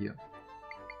sanctuary here.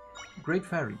 Great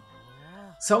Fairy.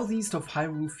 Southeast of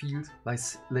Hyrule Field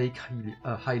lies Lake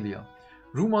Hylia,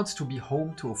 rumored to be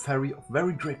home to a fairy of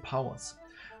very great powers.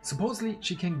 Supposedly,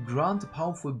 she can grant a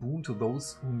powerful boon to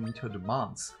those who meet her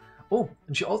demands. Oh,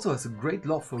 and she also has a great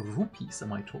love for rupees,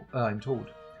 I'm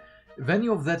told. If any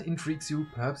of that intrigues you,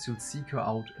 perhaps you'll seek her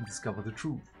out and discover the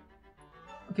truth.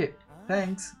 Okay,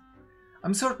 thanks.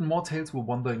 I'm certain more tales will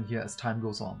wander in here as time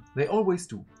goes on. They always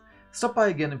do. Stop by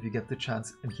again if you get the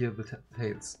chance and hear the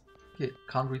tales. Okay,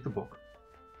 can't read the book.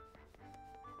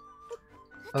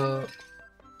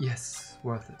 Yes,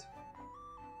 worth it.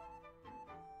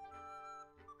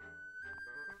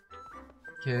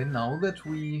 Okay, now that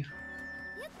we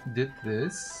did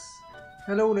this...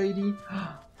 Hello, lady.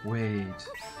 Wait.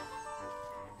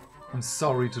 I'm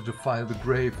sorry to defile the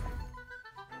grave.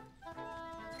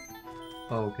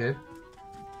 Oh, okay.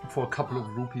 For a couple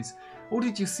of rupees. Oh,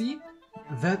 did you see?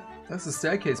 That's a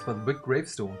staircase by the big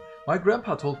gravestone. My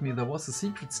grandpa told me there was a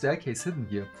secret staircase hidden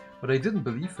here, but I didn't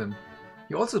believe him.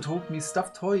 He also told me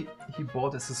stuffed toy he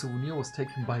bought as a souvenir was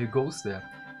taken by a ghost there.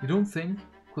 You don't think?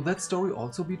 Could that story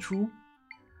also be true?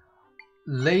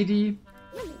 Lady,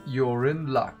 you're in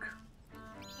luck.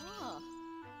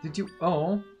 Did you...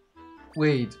 oh.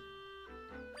 Wait.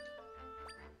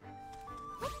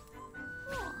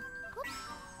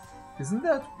 Isn't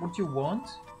that what you want?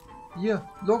 Here,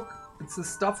 look, it's a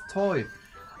stuffed toy.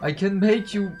 I can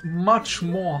make you much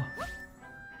more.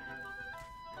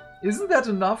 Isn't that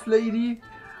enough, lady?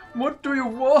 What do you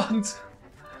want?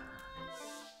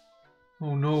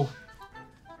 Oh no.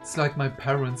 It's like my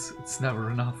parents. It's never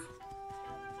enough.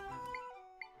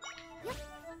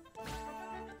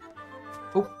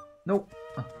 Oh, no.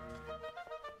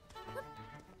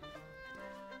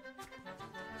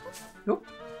 Nope.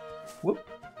 Whoop.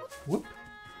 Whoop.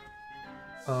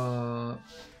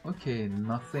 Okay,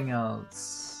 nothing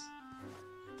else.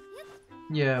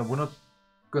 Yeah, we're not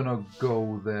gonna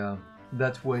go there.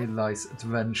 That way lies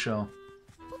adventure.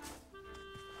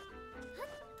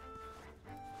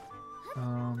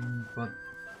 But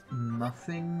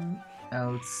nothing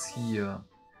else here.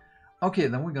 Okay,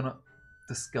 then we're gonna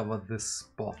discover this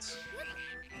spot.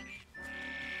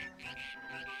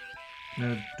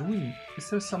 Now, is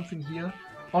there something here?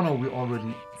 Oh no, we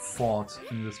already fought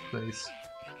in this place.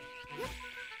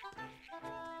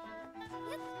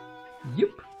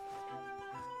 Yep.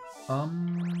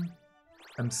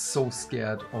 I'm so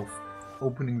scared of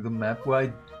opening the map where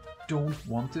I don't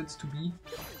want it to be.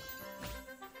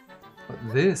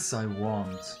 But this I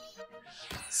want.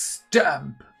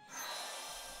 Stamp!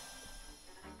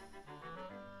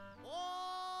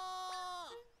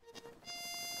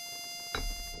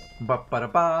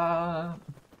 Ba-ba-da-ba!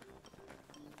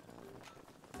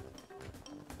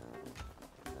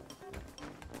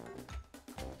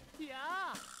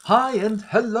 Hi and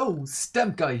hello,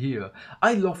 Stamp Guy here.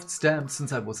 I loved stamps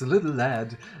since I was a little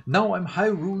lad. Now I'm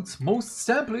Hyrule's most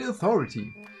stamply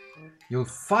authority. You've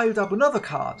filed up another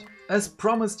card. As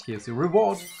promised, here's your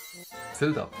reward.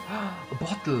 Filled up. A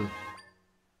bottle.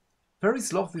 Very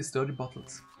sloppy, sturdy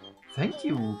bottles. Thank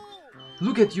you.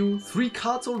 Look at you, 3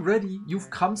 cards already. You've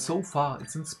come so far,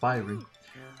 it's inspiring.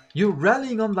 You're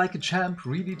rallying on like a champ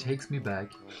really takes me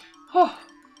back.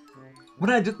 When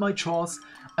I did my chores,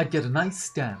 I'd get a nice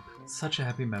stamp. Such a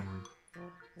happy memory.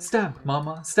 Stamp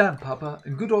Mama, Stamp Papa,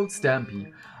 and good old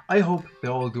Stampy. I hope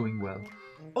they're all doing well.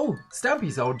 Oh,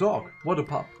 Stampy's our dog. What a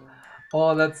pup.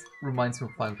 Oh, that reminds me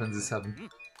of Final Fantasy VII.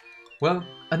 Well,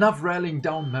 enough rallying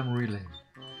down memory lane.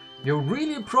 You're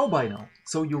really a pro by now,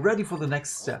 so you're ready for the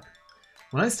next step.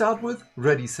 When I start with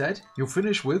Ready Set, you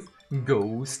finish with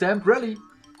Go Stamp Rally.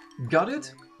 Got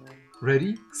it?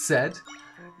 Ready, Set,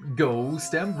 Go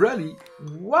Stamp Rally.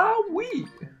 Wowee!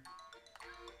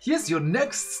 Here's your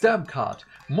next stamp card.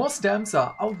 More stamps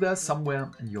are out there somewhere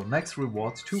and your next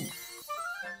reward too.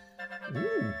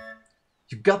 Ooh,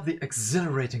 you got the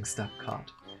exhilarating stamp card.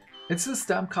 It's a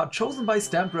stamp card chosen by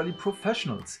Stamp Rally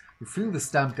professionals. You feel the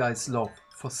Stamp Guy's love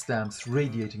for stamps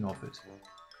radiating off it.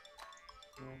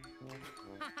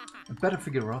 I better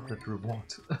figure out that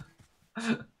reward.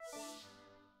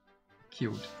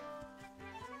 Cute.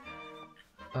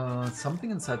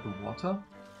 Something inside the water,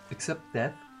 except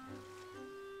death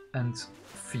and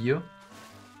fear.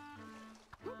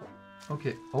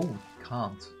 Okay, oh,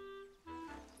 can't.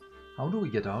 How do we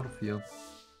get out of here?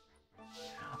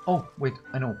 Oh, wait,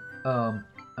 I know.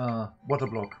 Water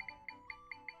block.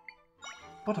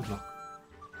 Water block.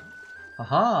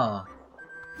 Aha!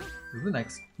 Do the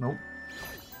next. Nope.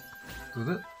 Do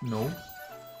the... No.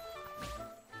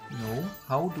 No.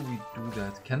 How do we do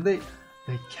that? Can they...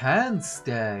 They can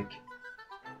stack.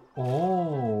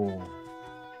 Oh.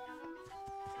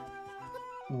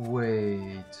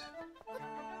 Wait.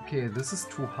 Okay, this is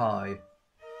too high.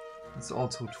 It's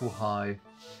also too high.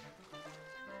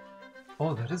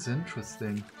 Oh, that is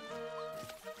interesting.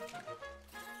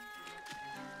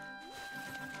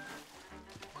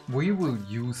 We will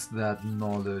use that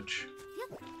knowledge.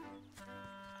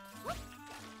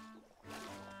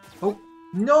 Oh,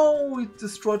 no! It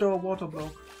destroyed our water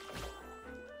block.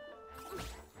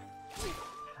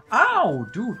 Ow,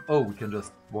 dude! Oh, we can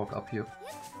just walk up here.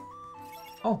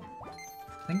 Oh,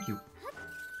 thank you.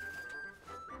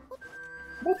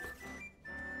 Whoop!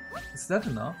 Is that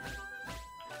enough?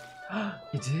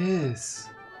 It is!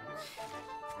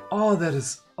 Oh, that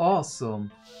is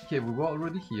awesome! Okay, we were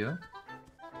already here.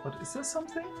 But is there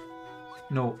something?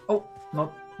 No. Oh,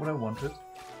 not what I wanted.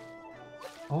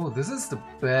 Oh, this is the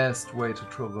best way to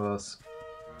traverse.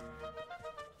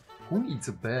 Who needs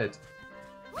a bed?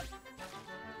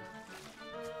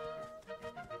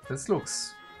 This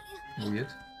looks weird.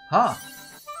 Ha!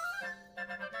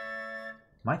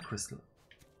 Might crystal.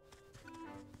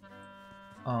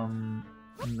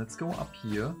 Let's go up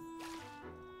here.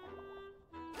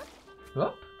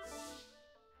 Up.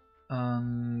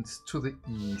 And to the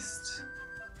east.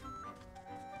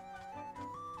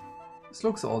 This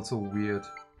looks also weird.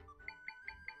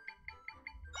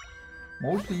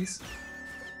 Mold, please.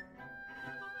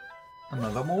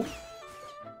 Another mold?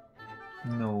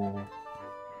 No.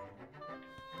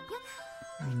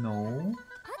 No.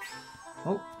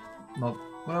 Oh, not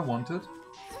what I wanted.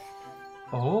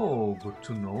 Oh, good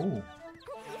to know.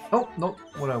 Oh, not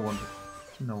what I wanted.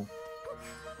 No.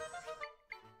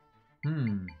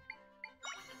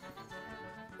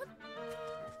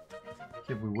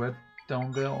 Okay, we were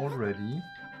down there already.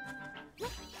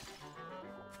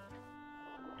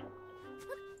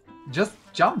 Just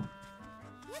jump!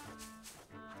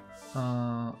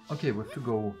 Okay, we have to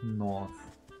go north.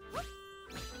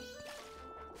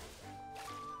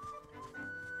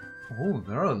 Oh,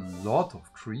 there are a lot of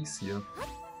trees here.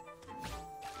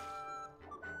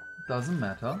 Doesn't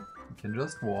matter, we can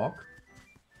just walk.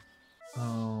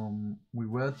 We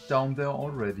were down there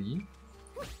already.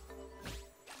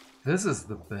 This is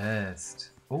the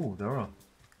best. Oh, there are...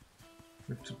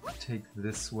 We have to take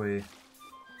this way.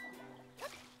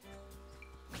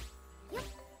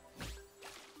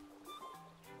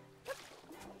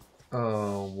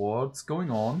 What's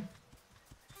going on?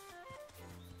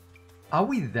 Are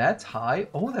we that high?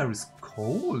 Oh, there is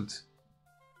cold.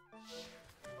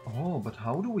 Oh, but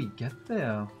how do we get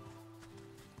there?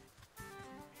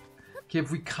 Okay,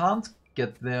 if we can't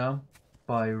get there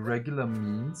by regular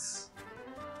means,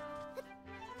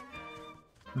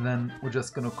 then we're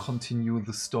just gonna continue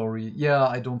the story. Yeah,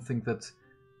 I don't think that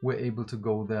we're able to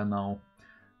go there now.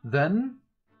 Then,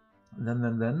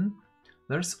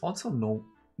 there's also no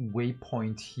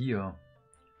waypoint here.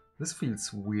 This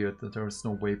feels weird that there is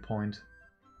no waypoint.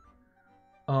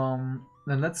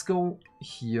 Then let's go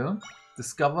here,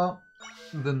 discover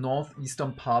the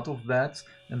northeastern part of that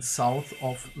and south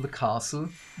of the castle,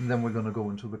 and then we're gonna go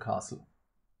into the castle.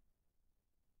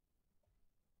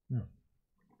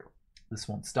 This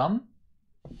one's done.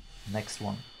 Next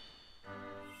one.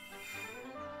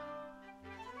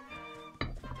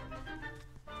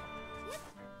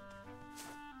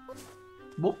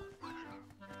 Whoop.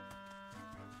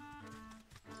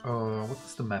 What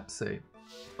does the map say?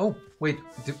 Oh, wait,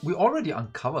 we already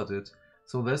uncovered it,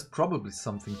 so there's probably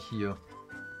something here.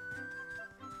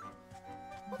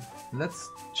 Let's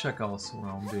check our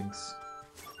surroundings.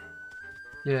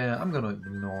 Yeah, I'm gonna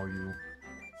ignore you.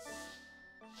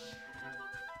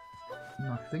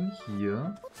 Nothing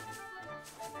here.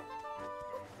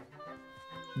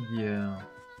 Yeah.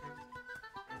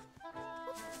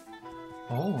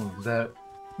 Oh, there...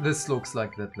 This looks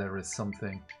like that there is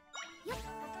something.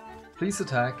 Please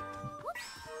attack.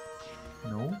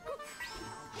 No.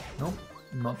 Nope,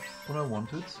 not what I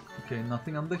wanted. Okay,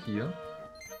 nothing under here.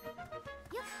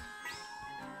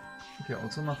 Okay,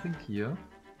 also nothing here.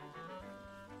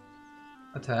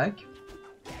 Attack.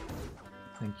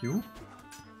 Thank you.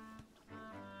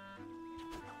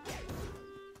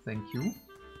 Thank you.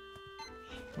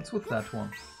 What's with that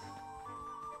one?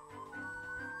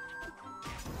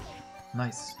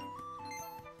 Nice.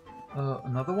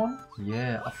 Another one?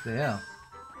 Yeah, up there.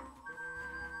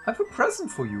 I have a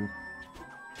present for you.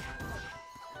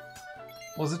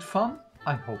 Was it fun?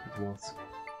 I hope it was.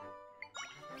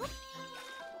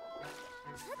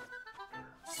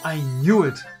 I knew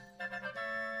it!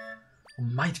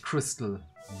 Might crystal.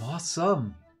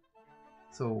 Awesome.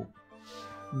 So,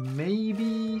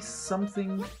 maybe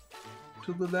something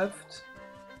to the left?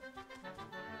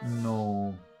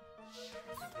 No.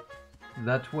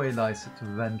 That way lies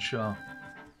adventure.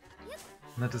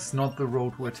 That is not the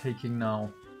road we're taking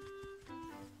now.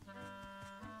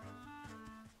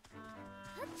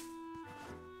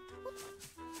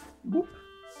 Whoop.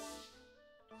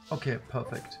 Okay,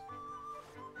 perfect.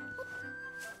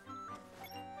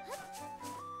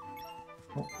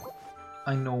 Oh,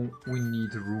 I know we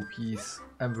need rupees.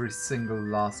 Every single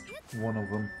last one of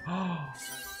them.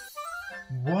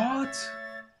 What?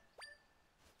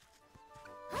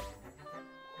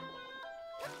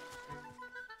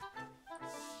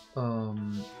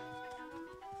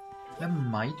 There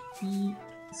might be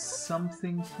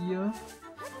something here.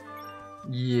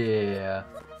 Yeah.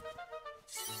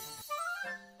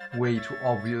 Way too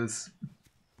obvious.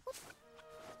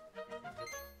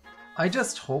 I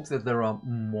just hope that there are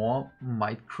more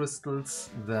might crystals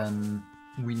than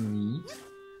we need,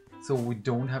 so we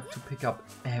don't have to pick up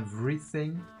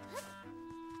everything.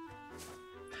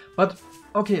 But,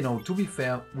 okay, no, to be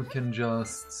fair, we can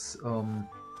just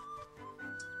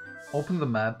open the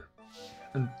map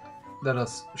and let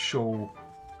us show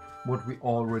what we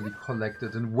already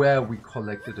collected and where we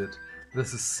collected it.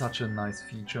 This is such a nice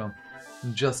feature.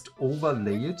 And just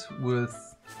overlay it with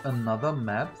another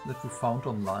map that we found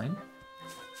online.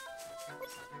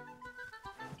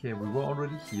 Okay, we were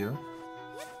already here.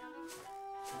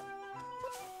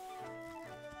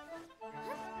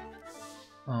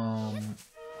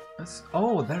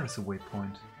 Oh, there is a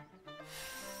waypoint.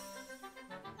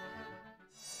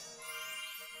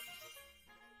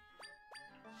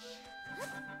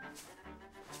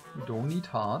 We don't need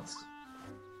hearts.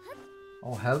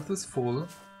 Our health is full.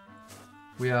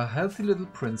 We are a healthy little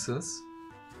princess.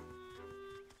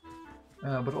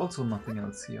 But also nothing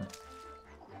else here.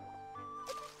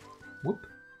 Whoop.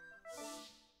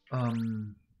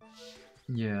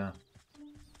 Yeah.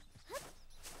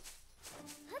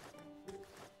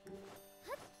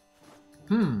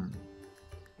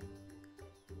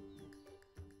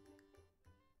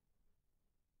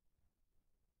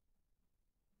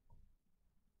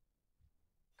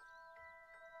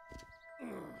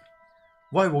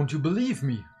 Why won't you believe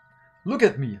me? Look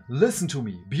at me, listen to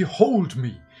me, behold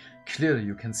me. Clearly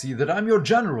you can see that I'm your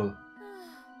general.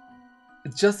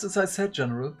 It's just as I said,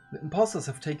 General. The imposters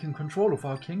have taken control of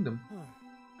our kingdom.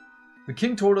 The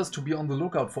king told us to be on the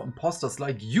lookout for imposters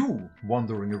like you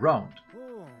wandering around.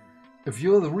 If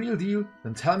you're the real deal,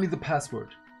 then tell me the password.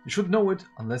 You should know it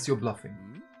unless you're bluffing.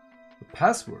 The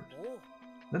password?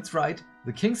 That's right,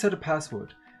 the king said a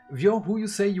password. If you're who you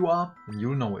say you are, then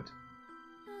you'll know it.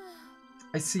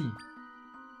 I see.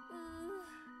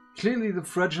 Clearly the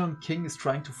fraudulent king is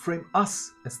trying to frame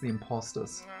us as the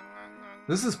imposters.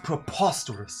 This is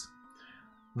preposterous.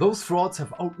 Those frauds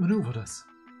have outmaneuvered us.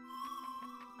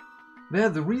 They're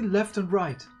the real left and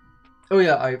right. Oh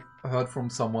yeah, I heard from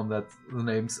someone that the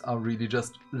names are really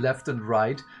just left and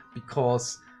right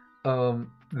because the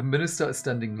minister is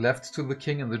standing left to the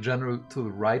king and the general to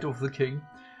the right of the king.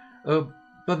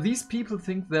 But these people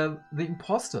think they're the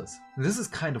imposters. This is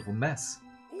kind of a mess.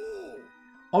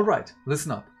 Alright,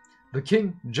 listen up. The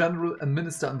king, general and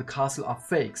minister in the castle are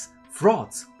fakes,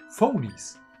 frauds,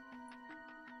 phonies.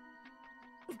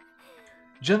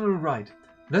 General Wright,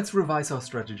 let's revise our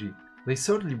strategy. They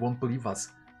certainly won't believe us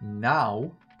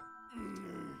now.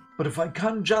 But if I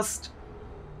can just...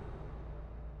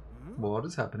 What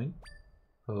is happening?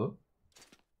 Huh?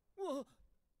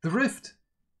 The rift!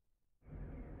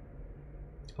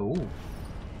 Oh.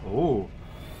 Oh.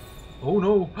 Oh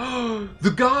no.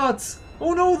 The guards!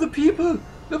 Oh no, the people!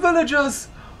 The villagers!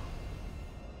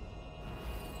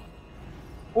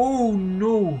 Oh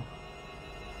no!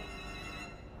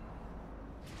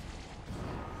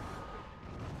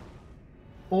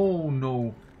 Oh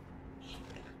no!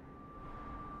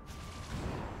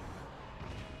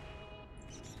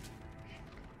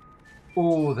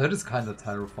 Oh, that is kind of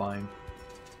terrifying.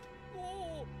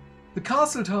 The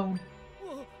castle town!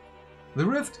 The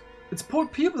rift! It's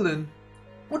pulled people in!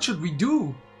 What should we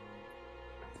do?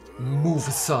 Move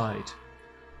aside.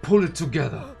 Pull it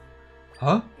together.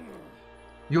 Huh?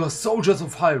 You are soldiers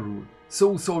of Hyrule.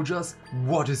 So, soldiers,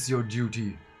 what is your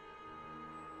duty?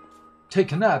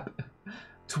 Take a nap.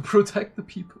 To protect the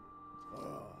people.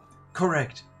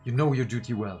 Correct. You know your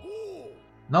duty well.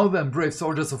 Now then, brave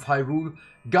soldiers of Hyrule,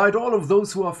 guide all of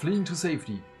those who are fleeing to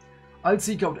safety. I'll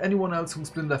seek out anyone else who's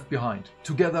been left behind.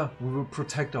 Together, we will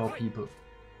protect our people.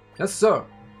 Yes, sir.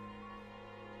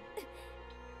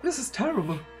 This is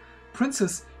terrible.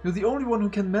 Princess, you're the only one who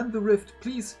can mend the rift.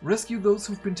 Please, rescue those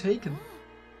who've been taken.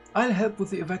 I'll help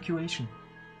with the evacuation.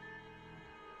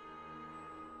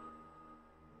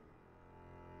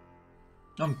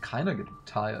 I'm kinda getting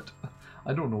tired.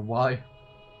 I don't know why.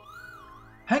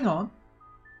 Hang on.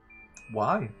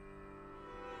 Why?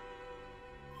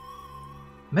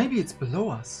 Maybe it's below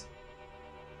us.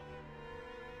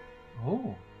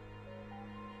 Oh.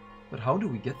 But how do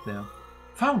we get there?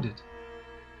 Found it!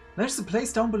 There's a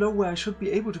place down below where I should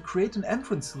be able to create an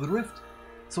entrance to the rift.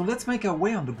 So let's make our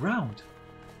way underground.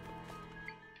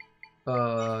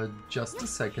 Just a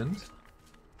second.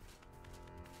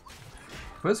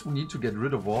 First we need to get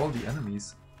rid of all the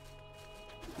enemies.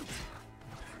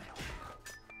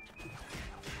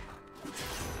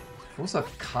 Those are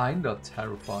kinda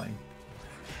terrifying.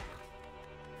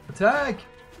 Attack!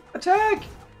 Attack!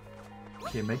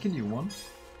 Okay, make a new one.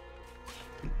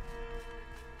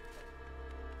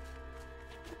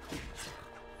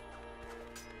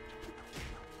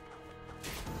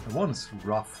 That one is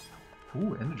rough.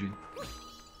 Ooh, energy.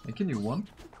 Make a new one.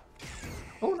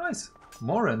 Oh, nice.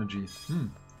 More energy.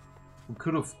 We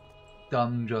could have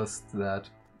done just that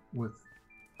with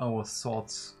our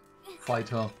swords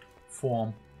fighter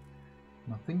form.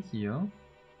 Nothing here.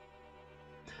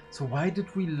 So why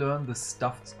did we learn the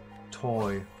stuffed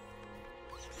toy?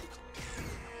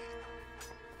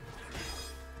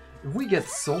 If we get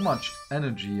so much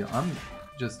energy, I'm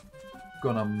just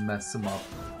gonna mess him up.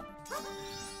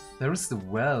 There is the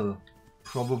well.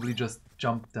 Probably just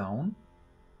jump down.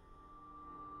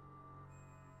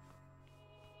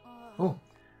 Oh,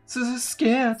 so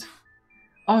scared.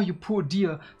 Oh, you poor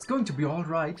dear. It's going to be all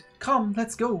right. Come,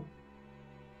 let's go.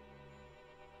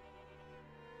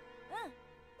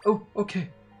 Oh, okay.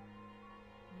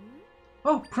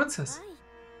 Oh, princess.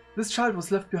 This child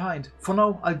was left behind. For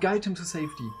now, I'll guide him to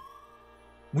safety.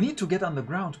 We need to get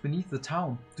underground beneath the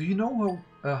town. Do you know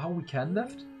how we can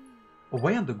left? Or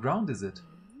where underground is it?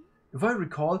 If I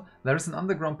recall, there is an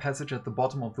underground passage at the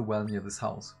bottom of the well near this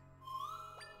house.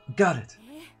 Got it.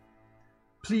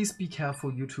 Please be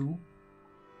careful, you two.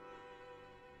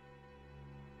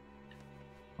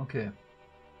 Okay.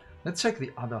 Let's check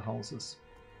the other houses.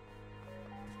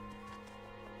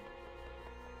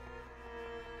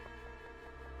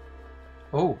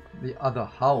 Oh, the other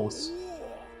house.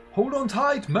 Hold on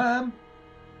tight, ma'am.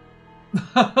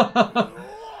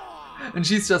 And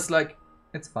she's just like,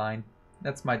 it's fine.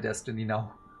 That's my destiny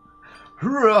now.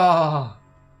 Hurrah!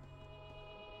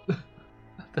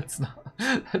 That's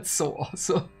so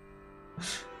awesome.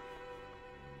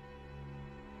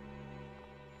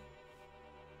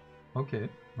 Okay,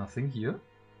 nothing here.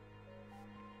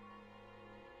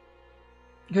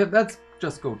 Okay, let's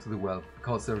just go to the well,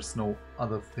 because there's no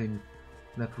other thing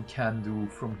that we can do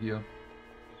from here.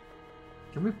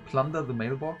 Can we plunder the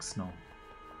mailbox? No.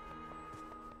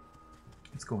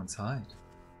 Let's go inside.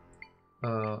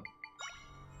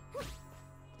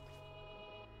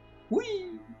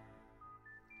 Whee!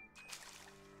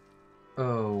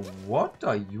 What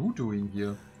are you doing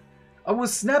here? I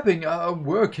was snapping,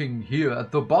 working here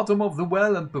at the bottom of the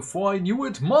well, and before I knew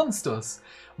it, monsters!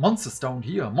 Monsters down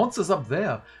here, monsters up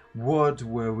there. What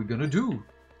were we gonna do?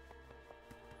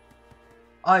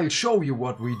 I'll show you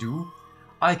what we do.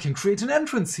 I can create an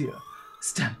entrance here.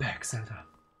 Stand back, Zelda.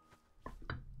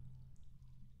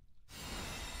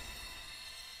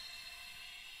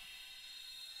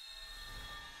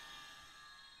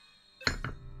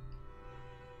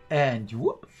 And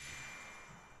whoop.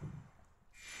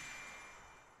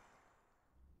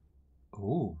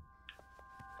 Oh.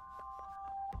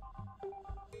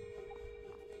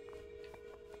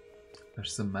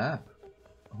 There's the map.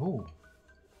 Oh.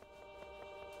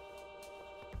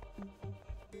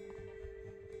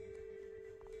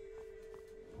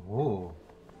 Oh.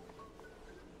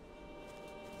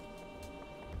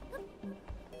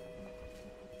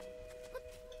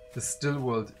 The still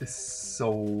world is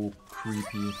so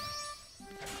creepy.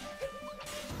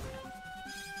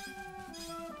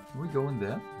 Can we go in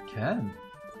there? We can.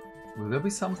 Will there be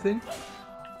something?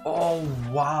 Oh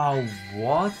wow,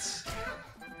 what?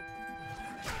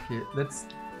 Okay, let's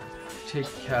take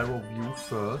care of you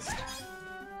first.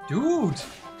 Dude!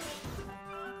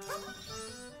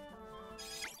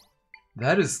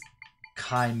 That is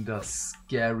kinda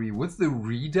scary. With the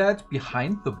Redad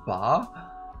behind the bar?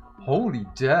 Holy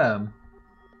damn.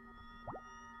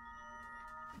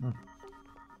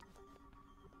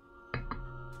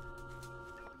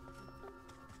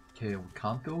 Okay, we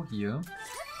can't go here.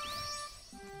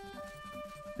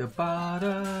 The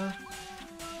bada.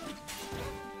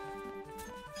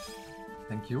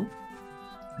 Thank you.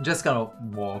 I'm just gonna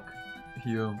walk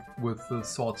here with the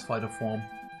Swords Fighter form.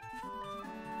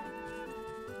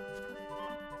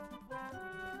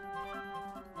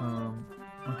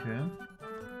 Okay.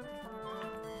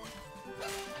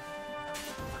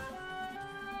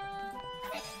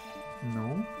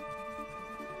 No.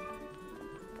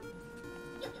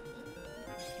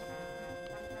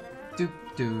 Do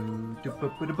do do ba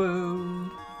ba da bo.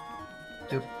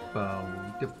 Do bow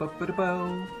do ba ba da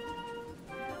bow.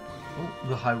 Oh,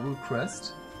 the Hyrule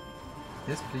Crest.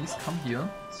 Yes, please come here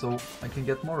so I can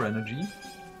get more energy.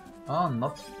 Ah,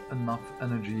 not enough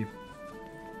energy.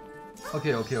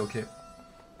 Okay, okay, okay.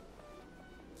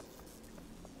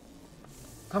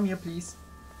 Come here, please.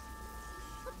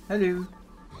 Hello.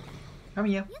 Come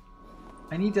here.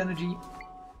 I need energy.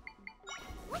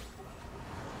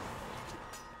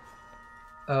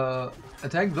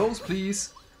 Attack those,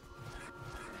 please.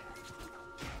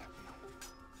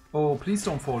 Oh, please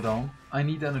don't fall down. I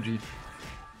need energy.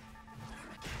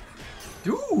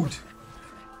 Dude!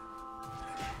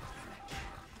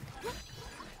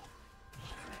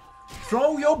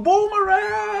 Throw your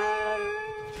boomerang!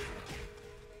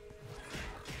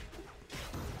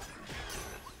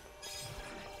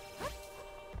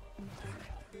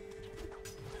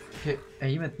 Okay,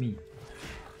 aim at me.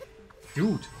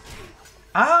 Dude!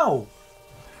 Ow!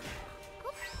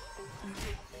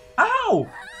 Ow!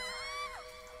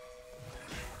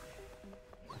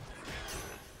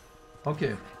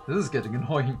 Okay, this is getting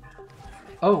annoying.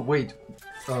 Oh, wait.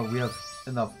 We have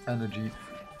enough energy.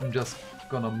 I'm just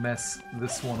gonna mess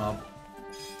this one up.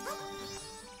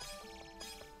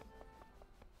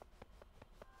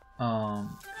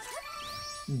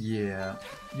 Yeah,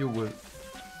 you will.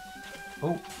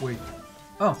 Oh, wait.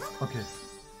 Oh, okay.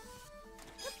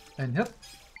 And yep.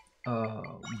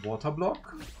 Water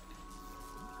block.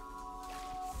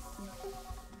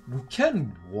 We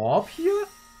can warp here?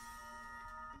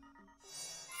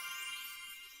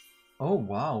 Oh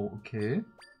wow, okay.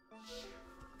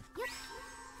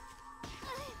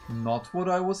 Not what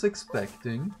I was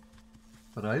expecting,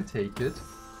 but I'll take it.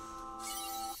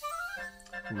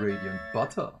 Radiant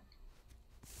butter.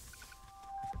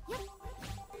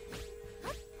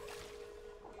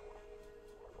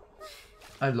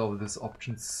 I love this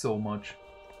option so much.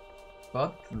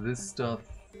 But this stuff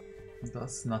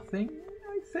does nothing,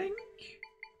 I think?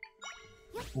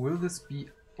 Will this be...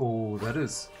 Oh, that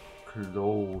is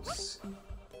close.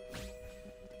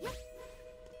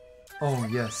 Oh,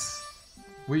 yes.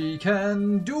 We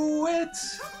can do it!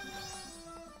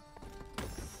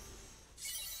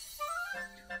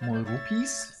 More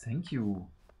rupees? Thank you.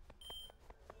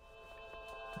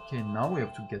 Okay, now we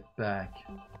have to get back.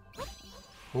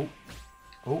 Oh.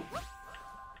 Oh.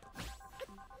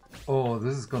 Oh,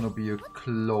 this is gonna be a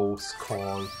close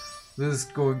call. This is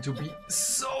going to be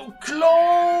so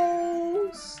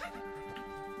close!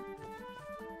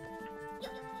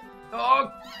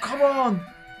 Oh, come on!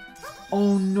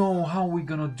 Oh no, how are we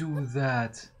gonna do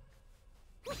that?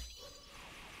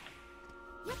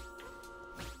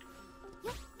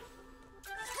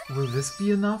 Will this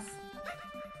be enough?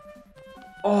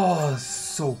 Oh,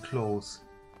 so close.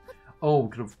 Oh,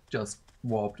 could have just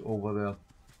warped over there.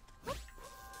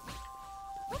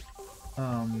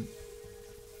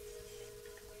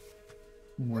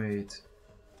 Wait.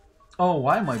 Oh,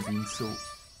 why am I being so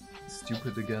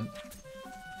stupid again?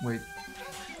 Wait,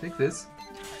 take this.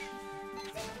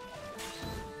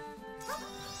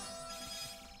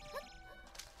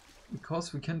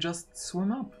 Because we can just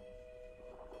swim up.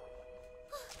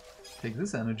 Take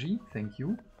this energy, thank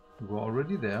you. We're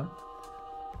already there.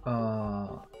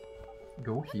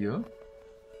 Go here.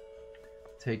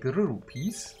 Take the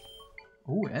rupees.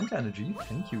 Oh, and energy,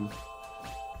 thank you.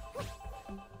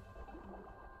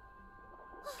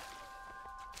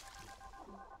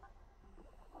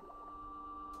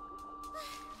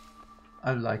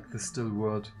 I like the still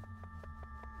word.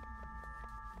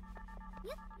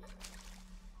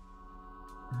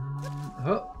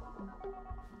 Huh.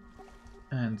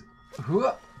 And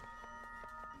huh.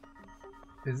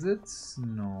 Is it?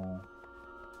 No.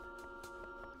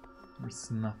 There's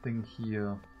nothing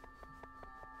here.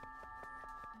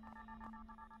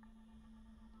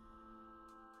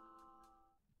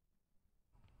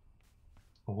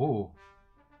 Oh.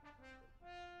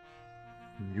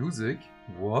 Music?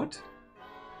 What?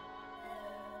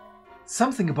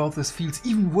 Something about this feels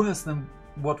even worse than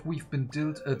what we've been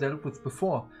dealt with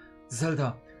before.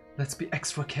 Zelda, let's be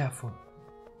extra careful.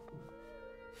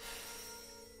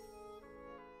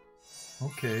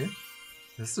 Okay.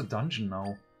 This is a dungeon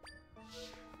now.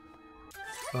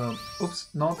 Oops,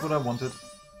 not what I wanted.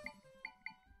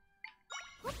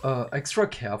 Extra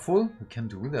careful? We can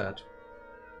do that.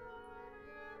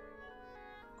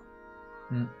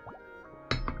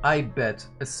 I bet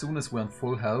as soon as we're on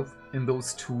full health in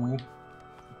those two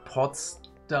pots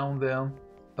down there,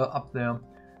 up there,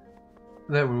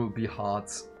 there will be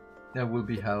hearts. There will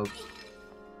be health.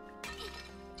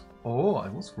 Oh, I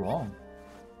was wrong.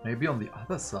 Maybe on the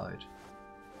other side.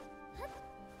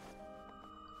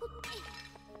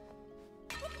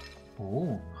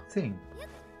 Oh, nothing.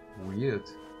 Weird.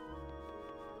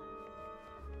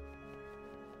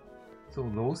 So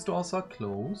those doors are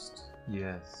closed?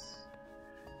 Yes.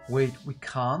 Wait, we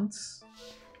can't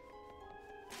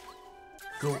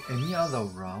go any other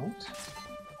route?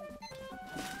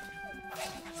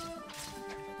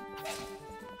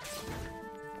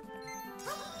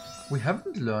 We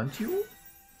haven't learned you?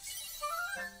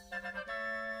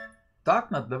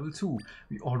 Dark Nut level 2.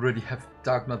 We already have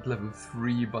Dark Nut level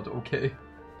 3, but okay.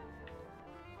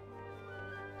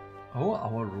 Oh,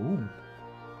 our room.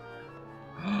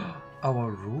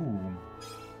 Our room.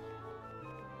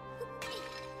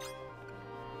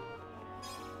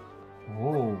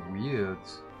 Oh, weird.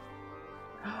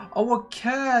 Our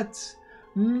cat!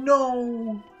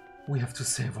 No! We have to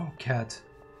save our cat.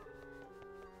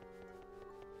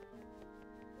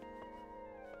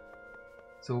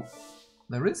 So,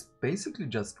 there is basically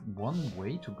just one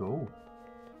way to go.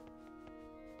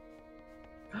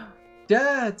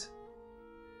 Dad!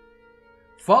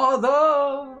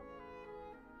 Father!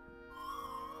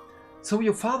 So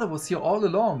your father was here all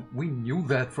along. We knew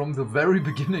that from the very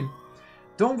beginning.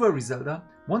 Don't worry, Zelda.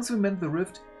 Once we mend the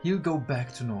rift, he'll go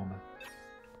back to normal.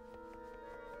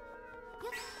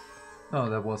 Oh,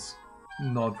 that was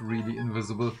not really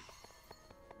invisible.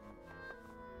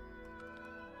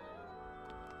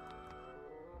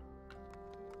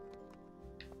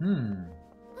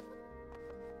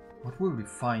 What will we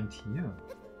find here?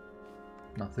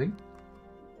 Nothing.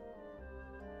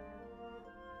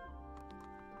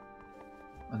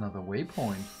 another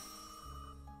waypoint.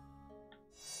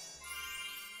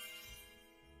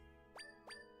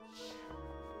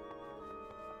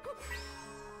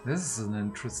 This is an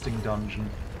interesting dungeon.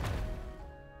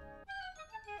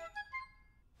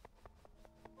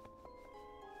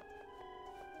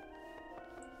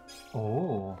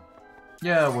 Oh.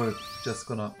 Yeah, we're just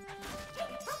gonna...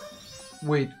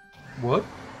 Wait, what?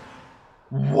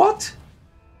 What?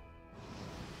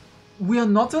 We are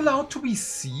not allowed to be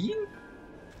seen?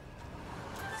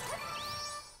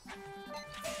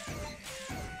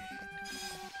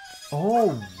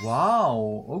 Oh,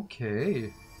 wow,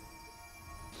 okay.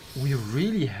 We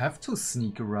really have to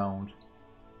sneak around.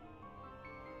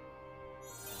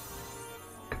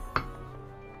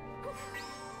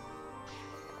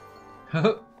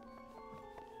 Where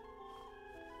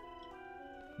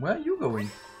are you going?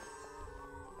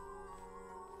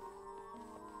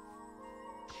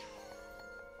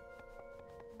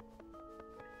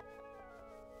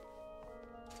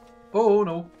 Oh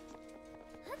no.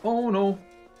 Oh no.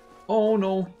 Oh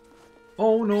no.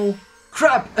 Oh no.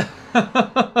 Crap!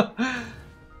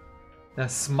 They're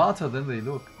smarter than they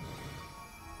look.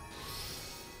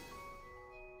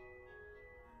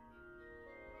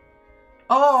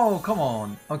 Oh, come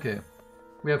on. Okay.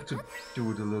 We have to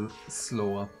do it a little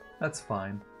slower. That's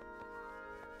fine.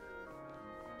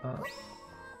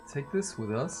 Take this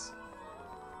with us.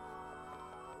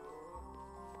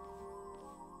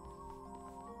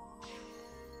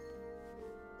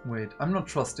 Wait, I'm not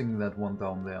trusting that one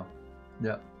down there.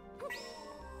 Yeah.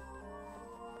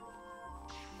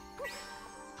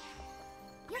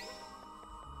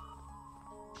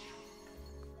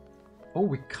 Oh,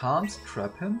 we can't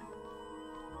trap him?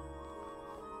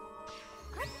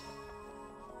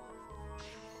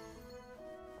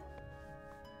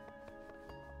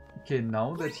 Okay,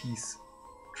 now that he's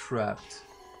trapped.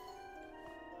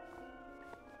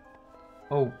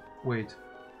 Oh, wait.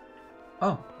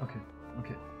 Oh, okay,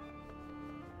 okay.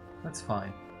 That's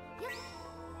fine.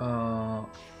 Oh,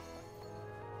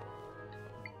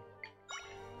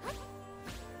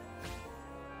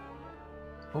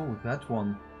 that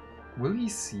one. Will he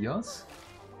see us?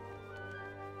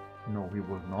 No, he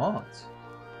will not.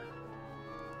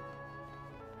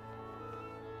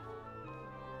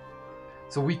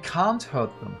 So we can't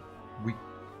hurt them. We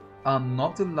are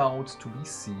not allowed to be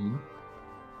seen.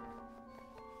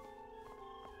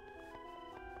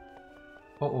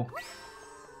 Uh-oh.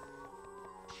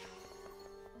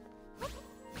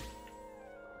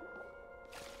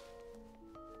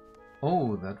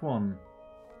 Oh, that one.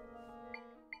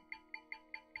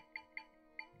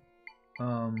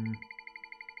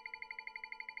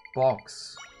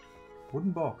 Box.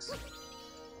 Wooden box.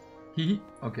 Hehe.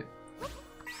 Okay.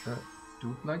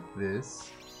 Do it like this.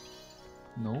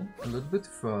 No, a little bit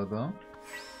further.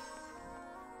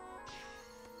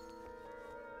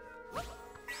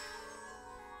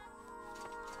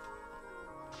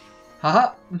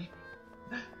 Haha!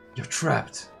 You're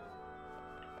trapped.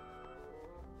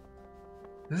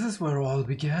 This is where all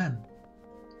began.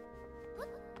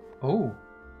 Oh.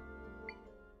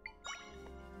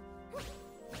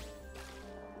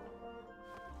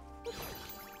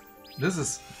 This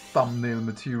is thumbnail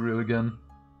material again.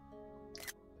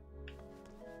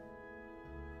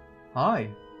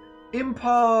 Hi.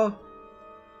 Impa!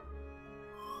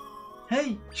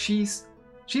 Hey, she's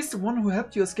the one who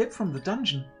helped you escape from the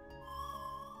dungeon.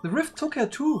 The rift took her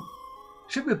too.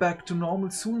 She'll be back to normal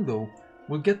soon though.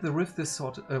 We'll get this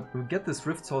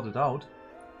rift sorted out.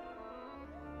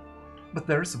 But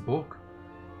there is a book.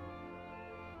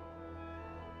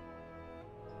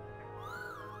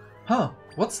 Huh,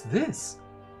 what's this?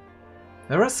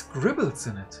 There are scribbles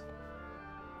in it.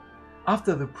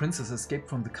 After the princess escaped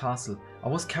from the castle, I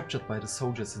was captured by the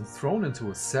soldiers and thrown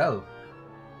into a cell.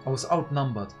 I was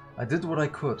outnumbered. I did what I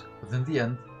could, but in the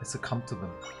end, I succumbed to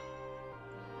them.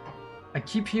 I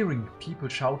keep hearing people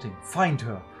shouting, "Find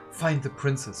her! Find the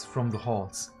princess!" from the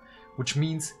halls, which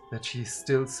means that she is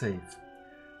still safe.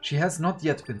 She has not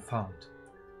yet been found.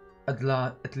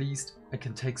 At least I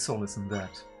can take solace in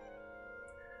that.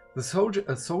 A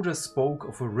soldier spoke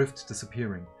of a rift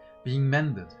disappearing, being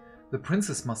mended. The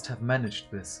princess must have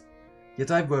managed this. Yet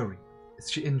I worry.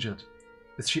 Is she injured?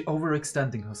 Is she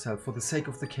overextending herself for the sake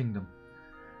of the kingdom?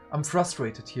 I'm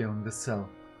frustrated here in this cell,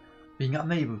 being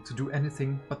unable to do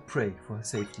anything but pray for her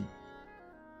safety.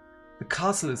 The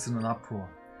castle is in an uproar.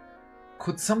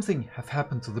 Could something have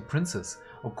happened to the princess,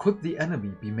 or could the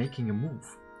enemy be making a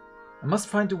move? I must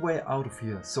find a way out of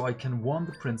here so I can warn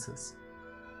the princess.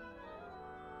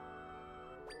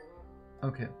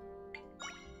 Okay.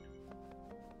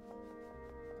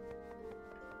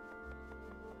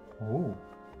 Oh,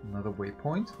 Another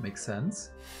waypoint, makes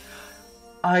sense.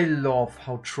 I love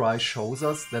how Tri shows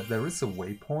us that there is a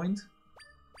waypoint.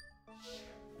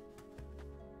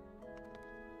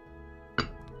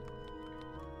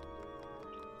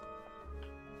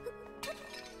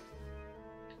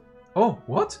 Oh,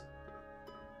 what?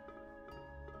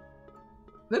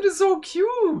 That is so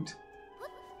cute!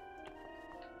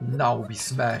 Now be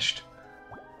smashed.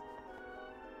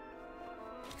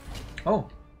 Oh,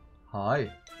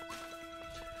 hi.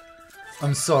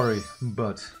 I'm sorry,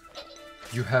 but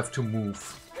you have to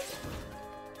move.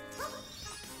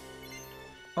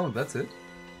 Oh, that's it?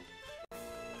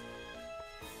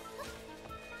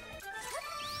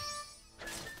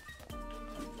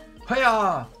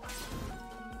 Hiya!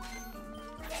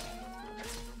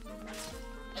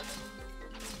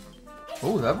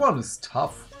 Oh, that one is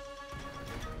tough.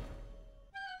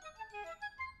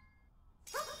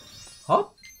 Huh?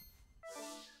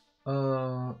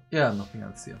 Yeah, nothing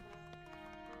else here.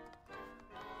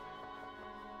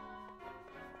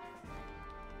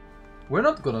 We're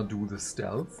not gonna do the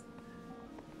stealth.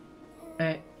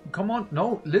 Come on,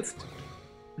 no, lift.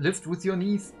 Lift with your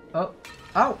knees.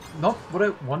 Ow, not what I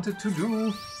wanted to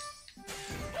do.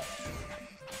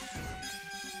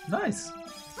 Nice.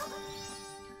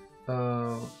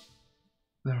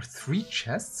 There are 3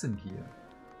 chests in here.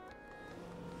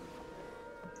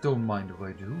 Don't mind if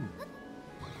I do.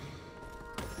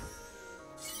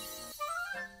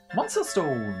 Monster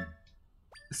Stone!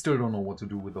 Still don't know what to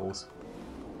do with those.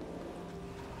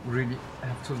 Really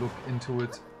have to look into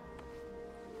it.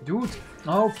 Dude!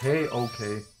 Okay,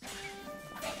 okay.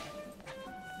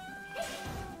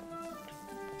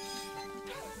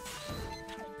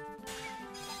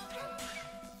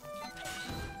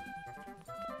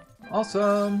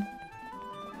 Awesome!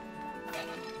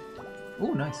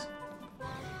 Oh, nice.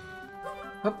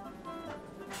 Up.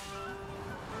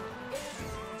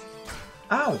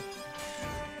 Ow!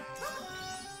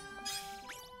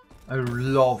 I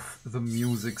love the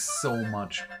music so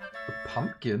much. A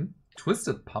pumpkin?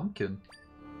 Twisted pumpkin.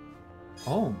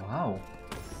 Oh, wow.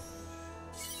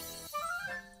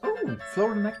 Oh,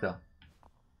 floral nectar.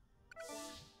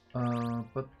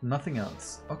 But nothing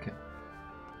else. Okay.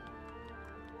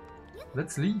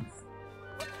 Let's leave.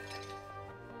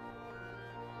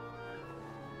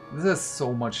 This has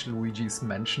so much Luigi's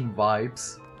Mansion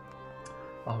vibes.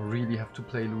 I'll really have to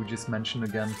play Luigi's Mansion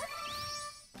again.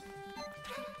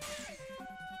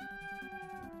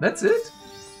 That's it?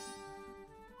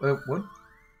 What?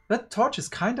 That torch is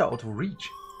kinda out of reach.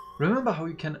 Remember how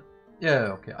you can...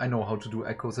 Yeah, okay, I know how to do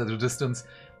echoes at a distance.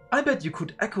 I bet you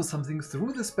could echo something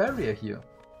through this barrier here.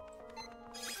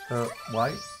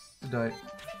 Why did I...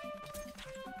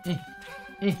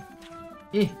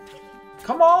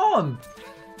 Come on!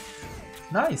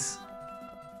 Nice!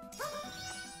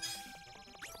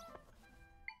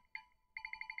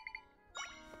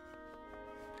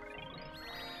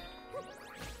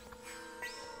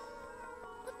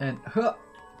 And huh.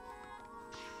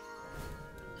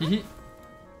 Hehe.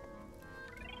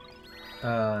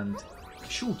 And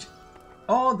shoot.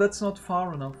 Oh, that's not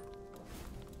far enough.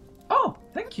 Oh,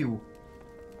 thank you.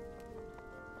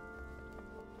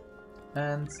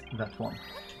 And that one.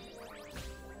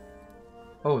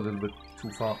 Oh, a little bit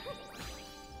too far.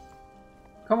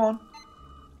 Come on.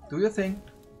 Do your thing.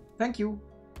 Thank you.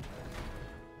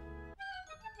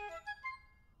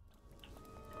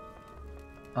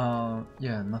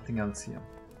 Yeah, nothing else here.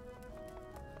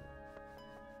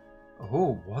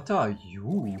 Oh, what are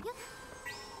you?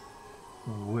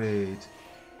 Wait.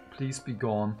 Please be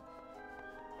gone.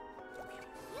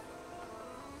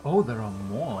 Oh, there are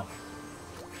more.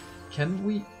 Can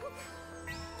we...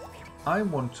 I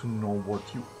want to know what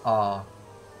you are.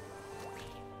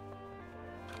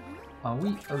 Are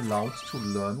we allowed to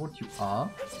learn what you are?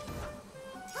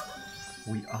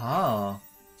 We are.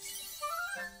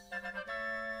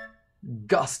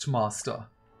 Gustmaster.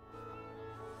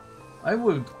 I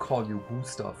will call you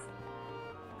Gustav.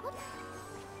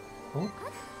 Oh.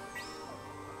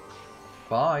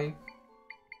 Bye.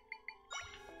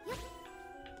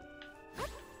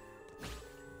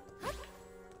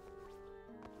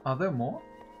 Are there more?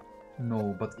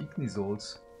 No, but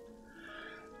Ignisols.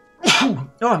 Oh,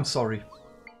 I'm sorry.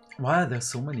 Why are there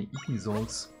so many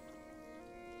Ignisols?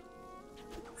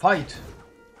 Fight!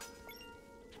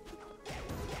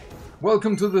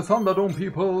 Welcome to the Thunderdome,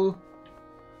 people!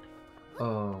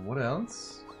 What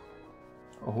else?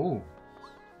 Oh.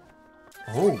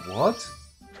 Oh, what?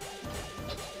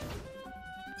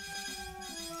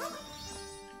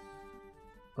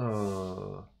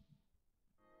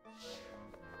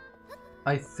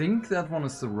 I think that one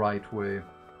is the right way.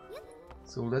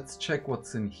 So let's check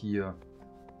what's in here.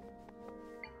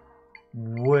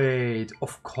 Wait,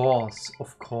 of course,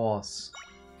 of course.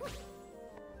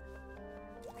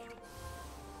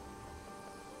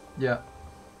 Yeah.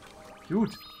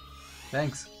 Dude,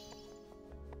 thanks.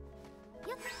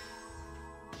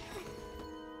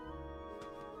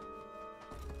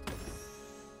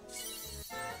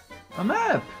 A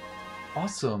map!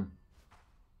 Awesome.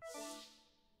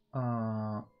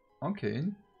 Okay.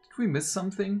 Did we miss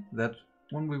something? That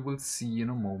one we will see in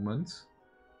a moment.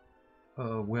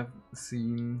 We have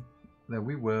seen that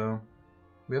we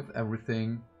have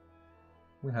everything.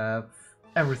 We have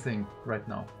everything right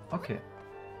now. Okay.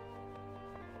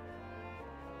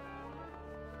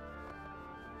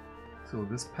 So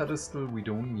this pedestal we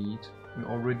don't need. We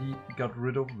already got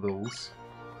rid of those.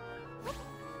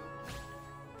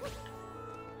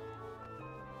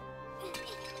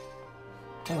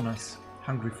 Oh nice.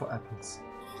 Hungry for apples.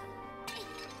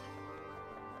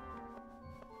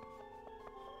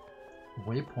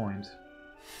 Waypoint.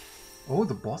 Oh,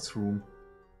 the boss room.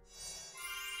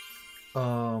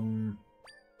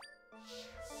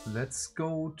 Let's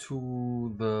go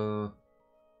to the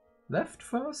left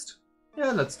first?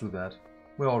 Yeah, let's do that.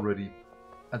 We're already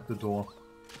at the door.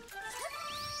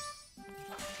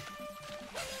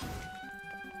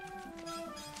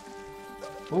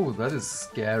 Oh, that is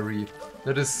scary.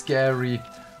 That is scary.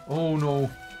 Oh no.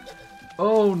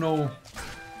 Oh no.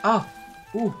 Ah!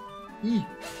 Ooh! E!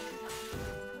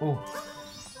 Oh.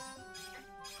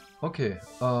 Okay.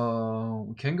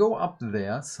 We can go up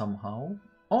there somehow.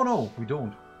 Oh no, we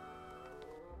don't.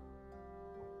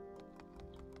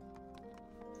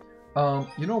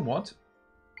 You know what?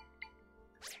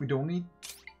 We don't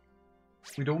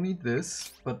need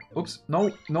this, but oops,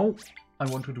 no, no. I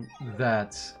want to do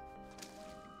that.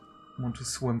 I want to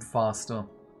swim faster.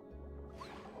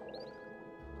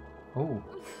 Oh.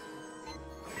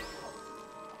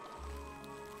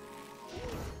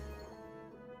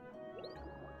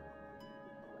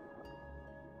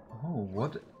 Oh,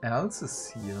 what else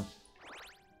is here?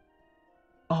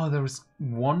 Oh, there is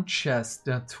one chest.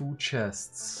 There are two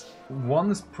chests.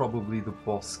 One is probably the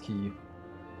boss key.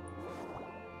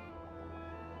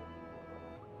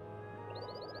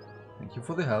 Thank you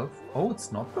for the help. Oh,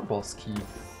 it's not the boss key.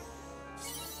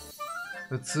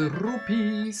 It's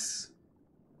rupees.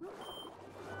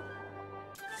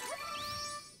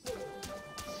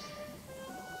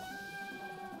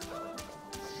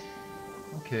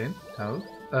 Okay, help.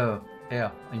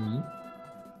 Air, I mean.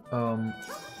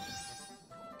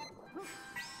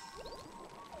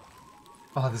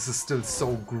 Oh, this is still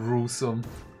so gruesome.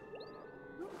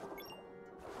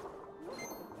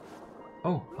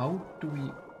 Oh, how do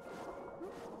we...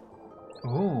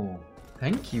 Oh,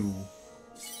 thank you.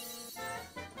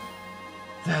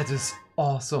 That is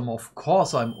awesome. Of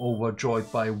course I'm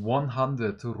overjoyed by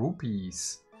 100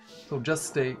 rupees. So just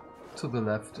stay to the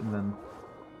left and then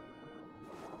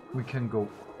we can go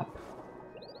up.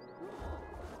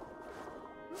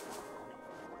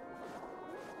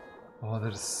 Oh,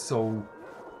 that is so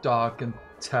dark and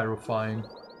terrifying.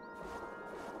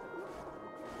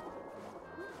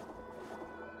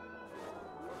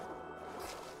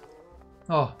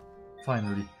 Oh,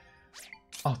 finally.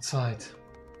 Outside.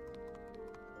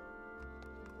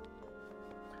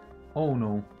 Oh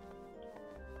no.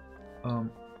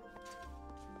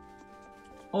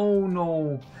 Oh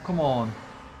no. Come on.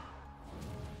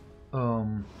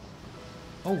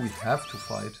 Oh, we have to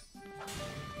fight.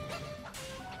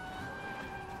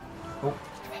 Oh.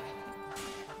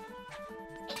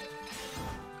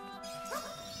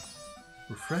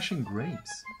 Refreshing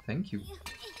grapes. Thank you.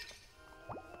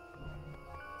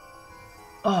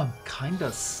 Oh, I'm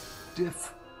kinda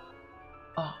stiff.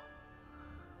 Ah.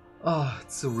 Ah,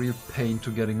 it's a real pain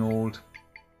to getting old.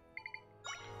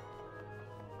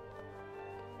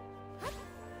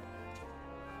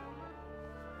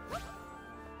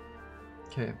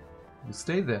 Okay, you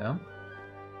stay there.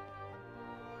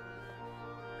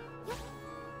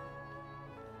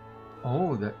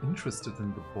 Oh, they're interested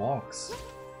in the box.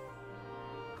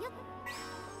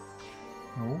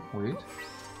 No, wait.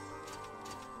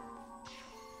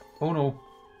 Oh no.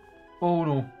 Oh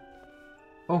no.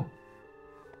 Oh.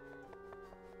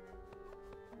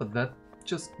 But that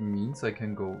just means I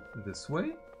can go this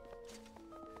way?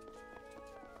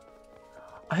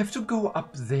 I have to go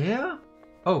up there?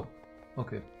 Oh,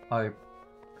 okay.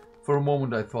 For a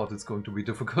moment I thought it's going to be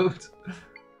difficult.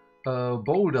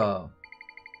 Boulder.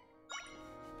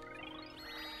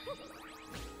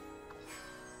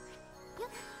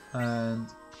 And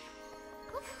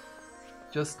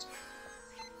just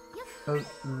a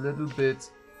little bit.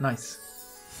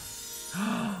 Nice.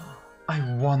 I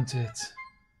want it.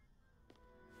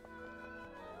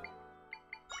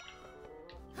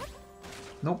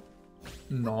 Nope.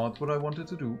 Not what I wanted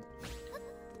to do.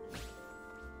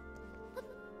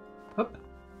 Hup.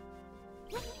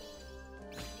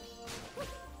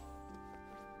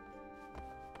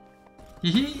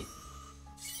 Hehe.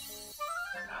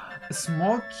 A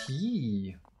small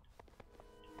key.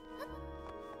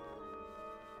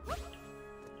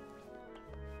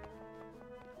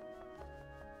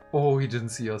 Oh, he didn't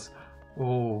see us.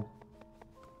 Oh.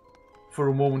 For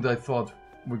a moment I thought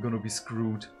we're gonna be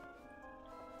screwed.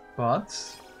 But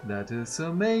that is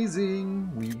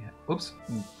amazing. Oops,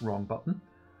 wrong button.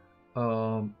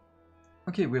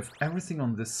 Okay, we have everything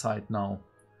on this side now.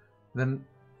 Then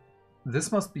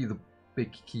this must be the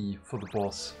big key for the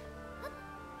boss.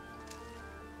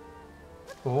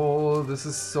 Oh, this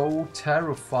is so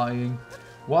terrifying.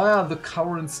 Why are the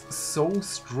currents so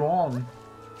strong?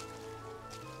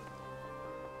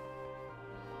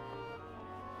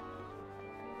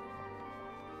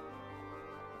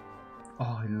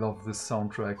 Oh, I love this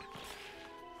soundtrack.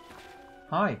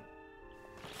 Hi.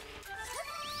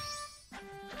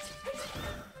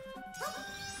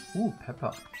 Ooh,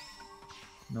 pepper.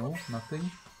 No,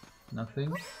 nothing.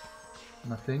 Nothing.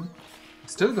 Nothing.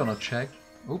 Still gonna check.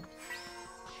 Oop.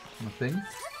 Nothing.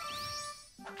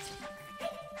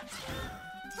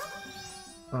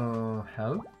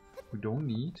 Help? We don't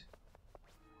need.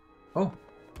 Oh.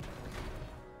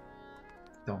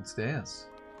 Downstairs.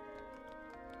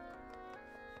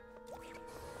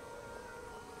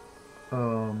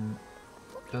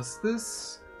 Does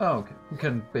this? Oh, okay. We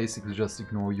can basically just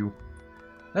ignore you.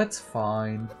 That's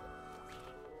fine.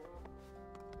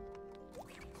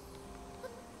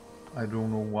 I don't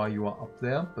know why you are up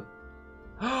there, but...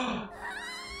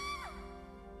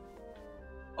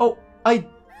 Oh,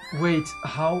 Wait,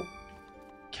 how...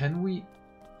 Can we...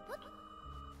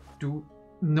 Do...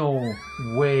 No,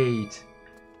 wait.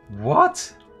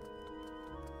 What?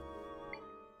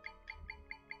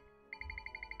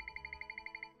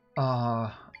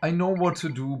 I know what to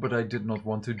do, but I did not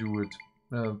want to do it.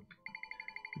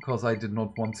 Because I did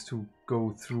not want to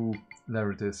go through...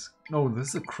 There it is. No, this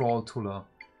is a crawl tuller.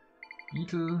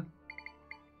 Beetle.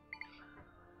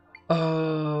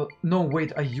 No,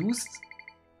 wait, I used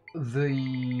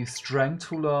the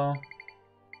Strangtular.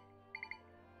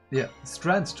 Yeah,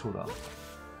 Strandtular.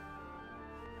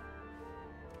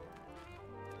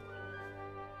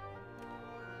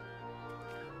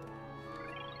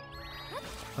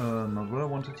 Not what I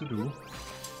wanted to do.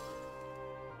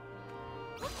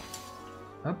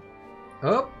 Up.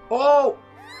 Up. Oh!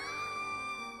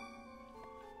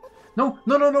 No,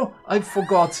 no, no, no! I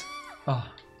forgot.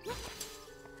 Ah.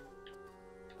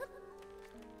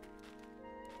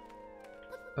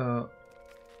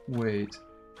 Wait.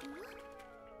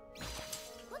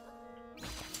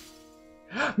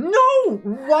 No!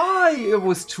 Why? It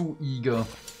was too eager.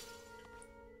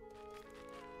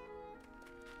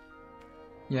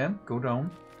 Yeah, go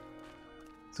down.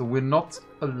 So we're not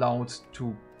allowed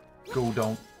to go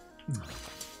down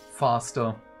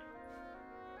faster.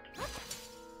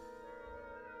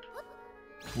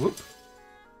 Whoop.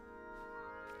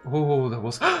 Oh, that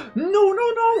was... No, no,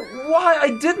 no! Why?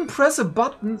 I didn't press a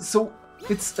button, so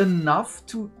it's enough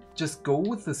to just go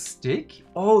with the stick?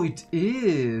 Oh, it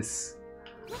is.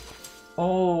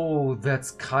 Oh,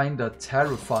 that's kinda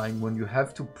terrifying when you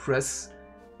have to press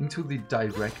into the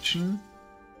direction.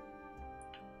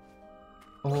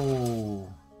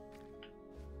 Oh.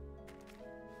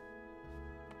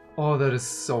 Oh, that is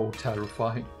so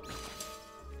terrifying.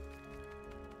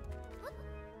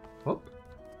 Whoop.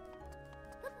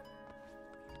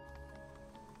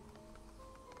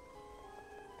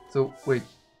 So, wait.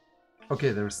 Okay,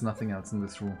 there's nothing else in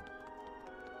this room.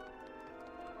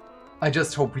 I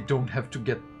just hope we don't have to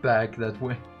get back that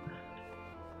way.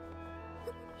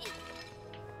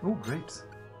 Oh, grapes.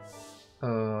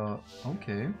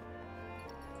 Okay.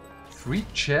 3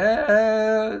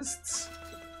 chests!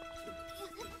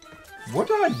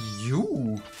 What are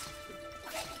you?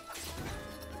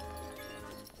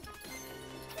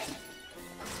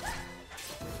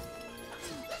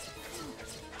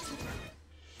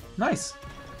 Nice!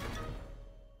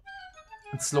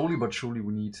 And slowly but surely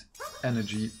we need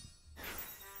energy.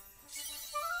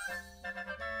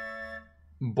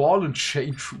 Ball and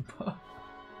chain trooper.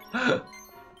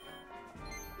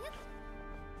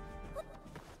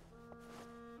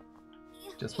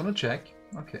 Just wanna check.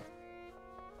 Okay.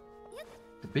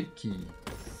 The big key.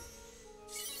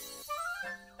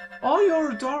 Oh,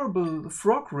 you're adorable! The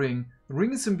frog ring. The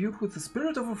ring is imbued with the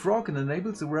spirit of a frog and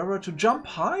enables the wearer to jump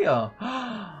higher.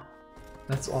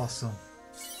 That's awesome.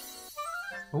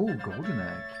 Oh, golden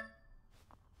egg.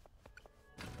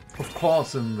 Of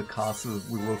course in the castle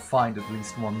we will find at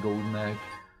least one golden egg.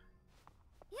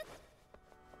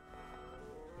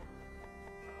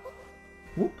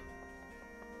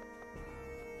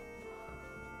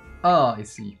 Ah, I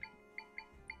see.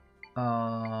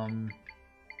 How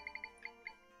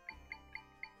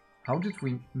did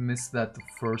we miss that the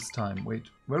first time? Wait,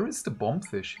 where is the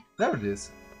bombfish? There it is.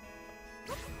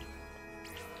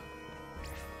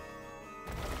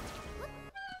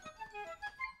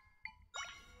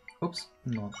 Oops,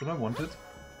 not what I wanted.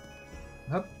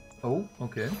 Hup. Oh,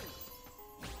 okay.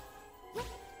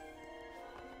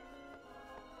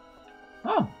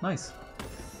 Oh, nice.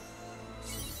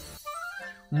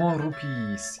 More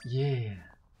rupees, yeah.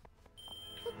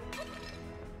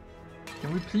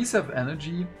 Can we please have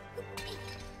energy?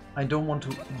 I don't want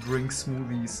to drink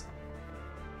smoothies.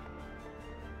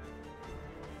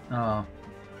 Ah,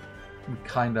 we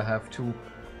kinda have to.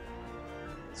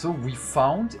 So we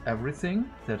found everything.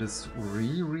 That is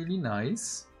really, really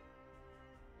nice.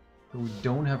 So we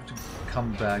don't have to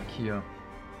come back here.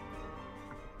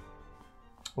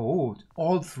 Oh,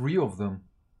 all three of them.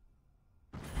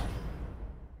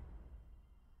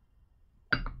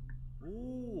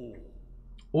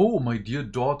 Oh, my dear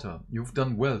daughter, you've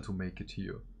done well to make it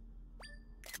here.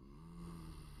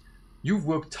 You've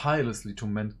worked tirelessly to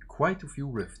mend quite a few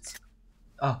rifts.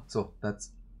 Ah, so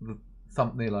that's the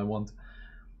thumbnail I want.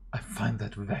 I find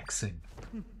that vexing.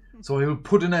 So I will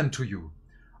put an end to you.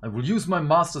 I will use my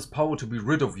master's power to be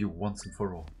rid of you once and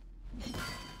for all.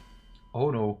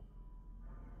 Oh no.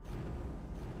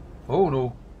 Oh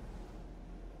no.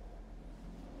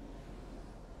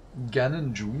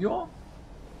 Ganon Jr.?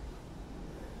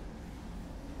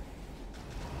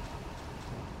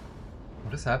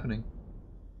 What is happening?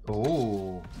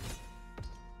 Oh.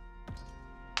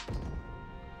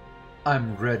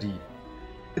 I'm ready.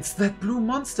 It's that blue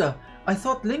monster! I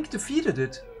thought Link defeated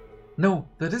it! No,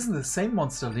 that isn't the same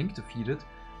monster Link defeated.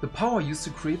 The power used to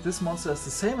create this monster is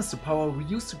the same as the power we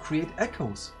used to create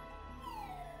echoes.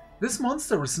 This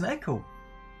monster is an echo.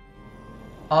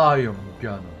 I am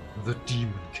Ganon, the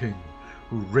Demon King,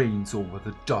 who reigns over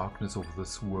the darkness of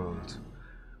this world.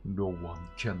 No one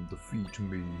can defeat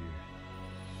me.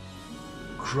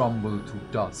 Crumble to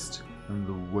dust in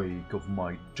the wake of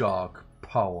my dark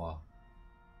power.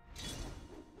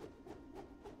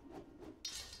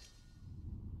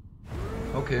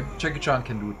 Okay, Jackie Chan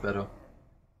can do it better.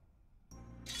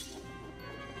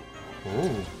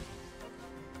 Oh.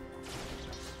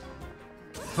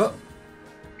 Huh.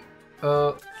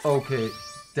 Okay.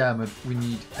 Damn it, we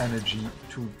need energy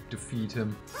to defeat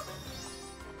him.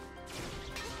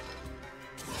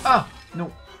 Ah!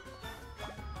 No.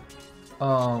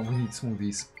 We need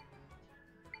smoothies.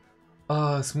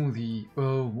 Smoothie.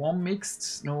 One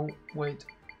mixed? No, wait.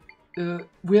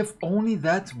 We have only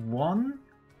that one?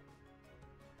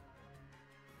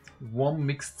 One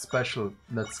mixed special.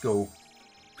 Let's go.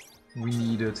 We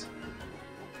need it.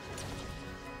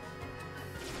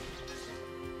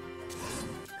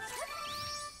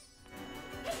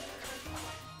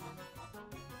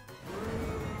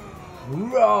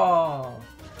 Hurrah!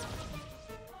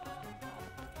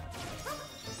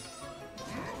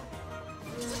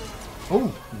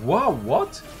 Oh, wow,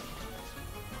 what?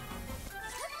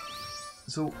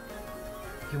 So,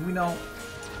 can we now...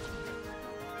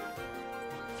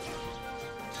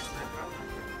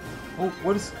 Oh,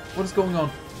 what is going on?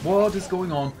 What is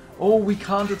going on? Oh, we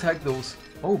can't attack those.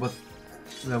 Oh, but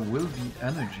there will be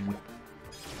energy.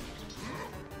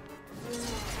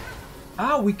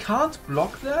 Ah, we can't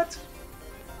block that?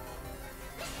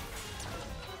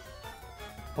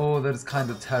 Oh, that is kind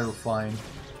of terrifying.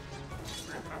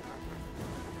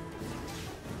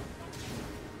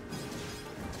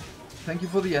 Thank you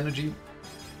for the energy.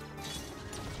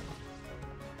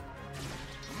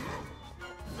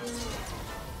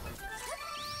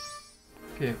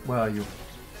 Okay, where are you?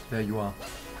 There you are.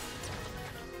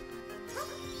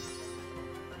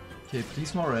 Okay,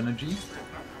 please more energy.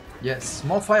 Yes,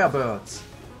 more firebirds.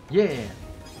 Yeah.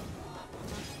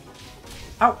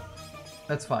 Ow!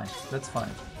 That's fine. That's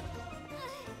fine.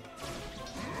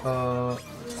 Ow!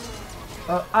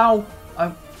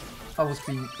 I was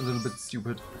being a little bit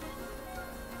stupid.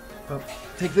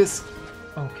 Take this.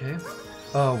 Okay.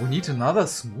 We need another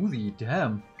smoothie.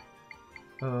 Damn.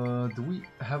 Do we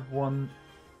have one?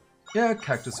 Yeah,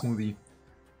 cactus smoothie.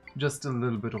 Just a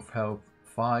little bit of health.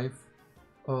 5.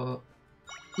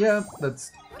 Yeah,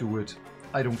 let's do it.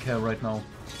 I don't care right now.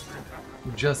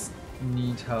 We just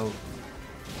need health.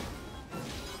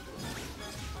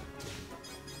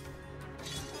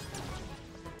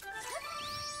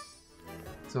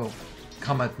 So,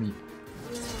 come at me.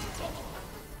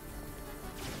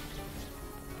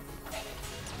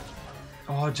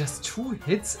 Oh, just 2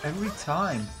 hits every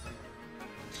time.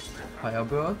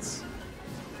 Firebirds.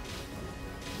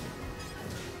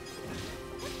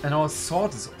 And our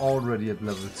sword is already at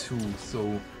level 2,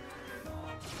 so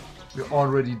we're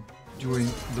already doing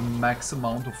the max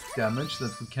amount of damage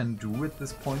that we can do at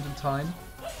this point in time.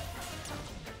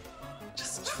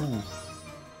 Just 2.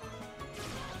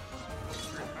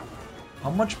 How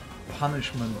much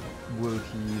punishment will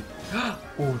he... Oh,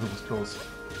 that was close.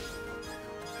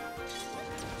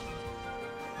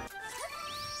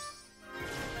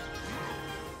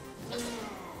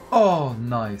 Oh,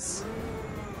 nice.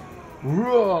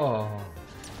 Roar.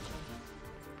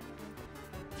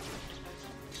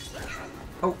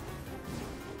 Oh.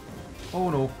 Oh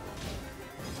no.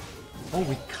 Oh,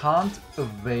 we can't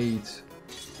evade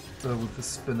with the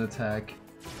spin attack.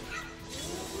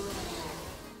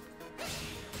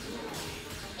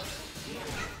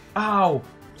 Ow!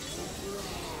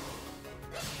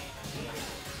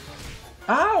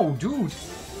 Ow, dude!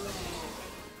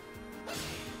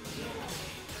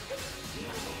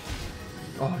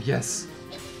 Oh, yes.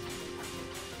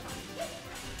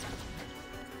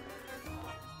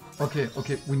 Okay,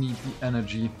 okay, we need the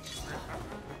energy.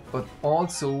 But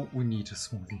also, we need a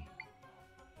smoothie.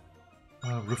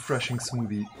 Refreshing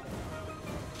smoothie.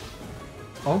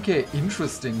 Okay,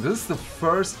 interesting. This is the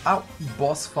first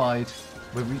boss fight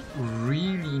where we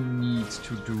really need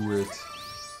to do it.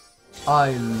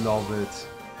 I love it.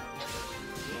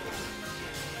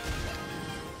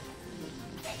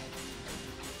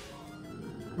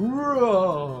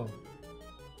 Whoa.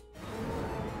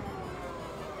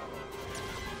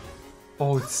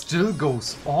 Oh, it still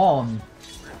goes on.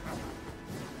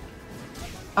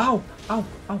 Ow, ow,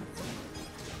 ow.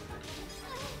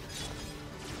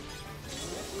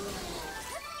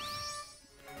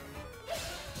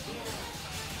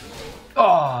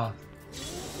 Ah.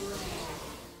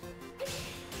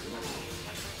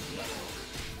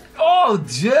 Oh,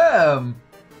 damn.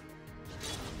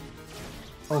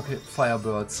 Okay,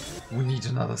 Firebirds. We need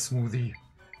another smoothie.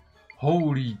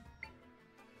 Holy.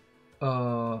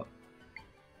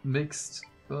 Mixed.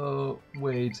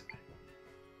 Wait.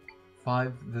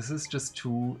 5. This is just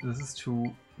 2. This is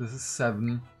 2. This is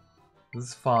 7. This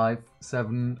is 5.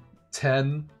 7.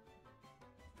 10.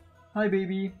 Hi,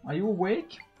 baby. Are you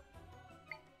awake?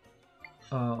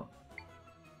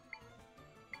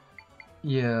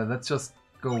 Yeah, let's just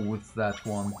go with that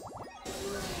one.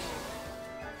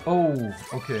 Oh,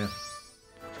 okay.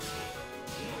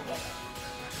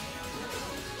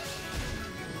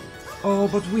 Oh,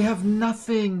 but we have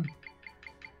nothing.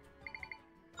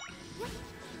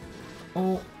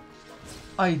 Oh,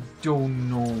 I don't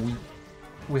know.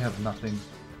 We have nothing.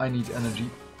 I need energy.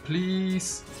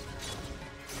 Please.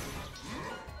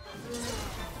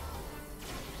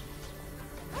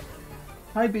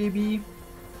 Hi, baby.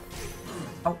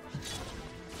 Ow.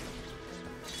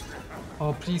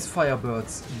 Oh, please,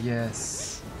 Firebirds.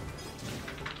 Yes.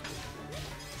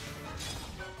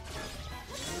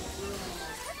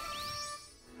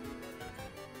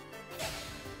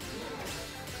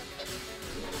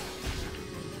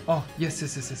 Oh, yes,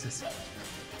 yes, yes, yes, yes.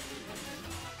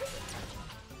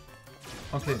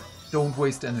 Okay, don't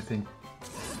waste anything.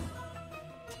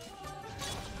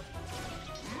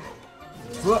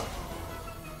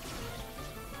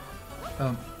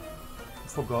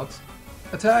 Forgot.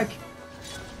 Attack!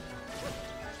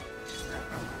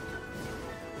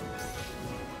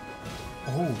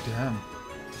 Oh, damn.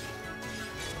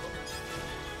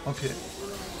 Okay.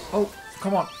 Oh,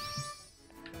 come on.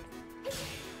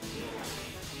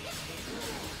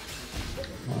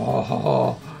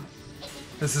 Oh,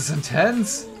 this is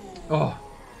intense. Oh.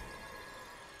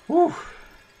 Whew.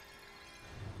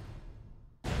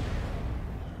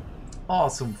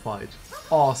 Awesome fight.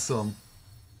 Awesome.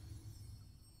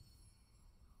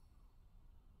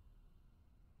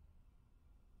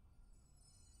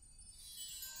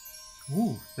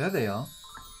 Ooh, there they are.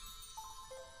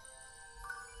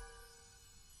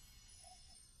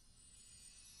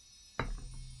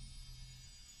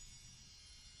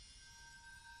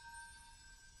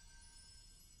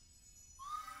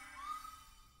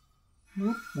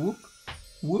 Whoop, whoop,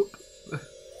 whoop.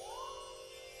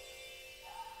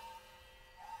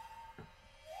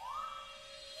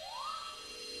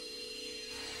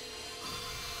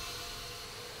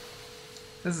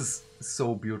 This is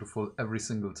so beautiful every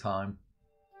single time.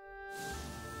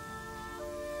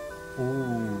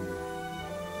 Ooh.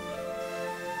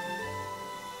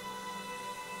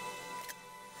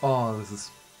 Oh, this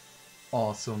is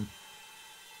awesome.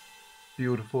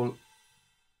 Beautiful.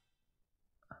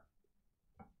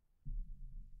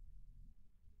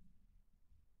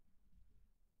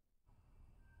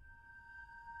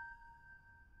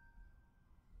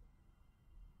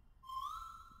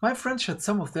 My friends shared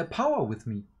some of their power with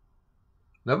me.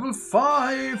 Level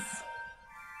 5!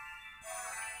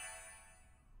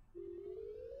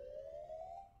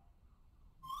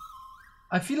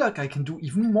 I feel like I can do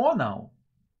even more now.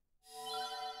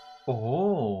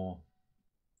 Oh.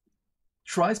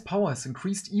 Try's power has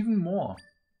increased even more.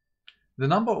 The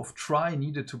number of Try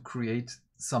needed to create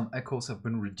some echoes have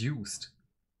been reduced.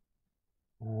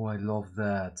 Oh, I love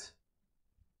that.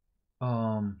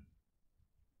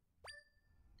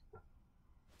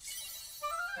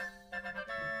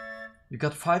 You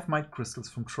got 5 might crystals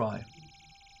from Try.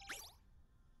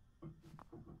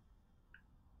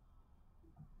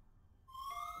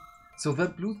 So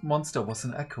that blue monster was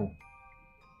an echo.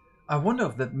 I wonder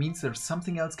if that means there's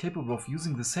something else capable of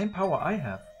using the same power I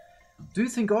have. Do you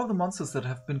think all the monsters that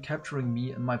have been capturing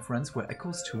me and my friends were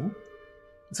echoes too?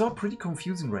 It's all pretty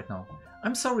confusing right now.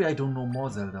 I'm sorry I don't know more,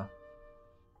 Zelda.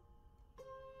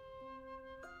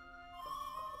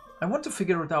 I want to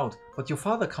figure it out, but your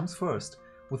father comes first.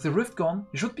 With the rift gone,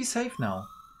 you should be safe now.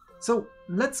 So,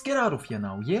 let's get out of here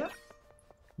now, yeah?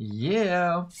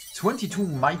 Yeah! 22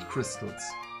 might crystals.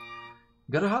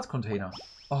 Got a heart container.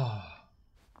 Oh,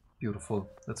 beautiful.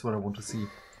 That's what I want to see.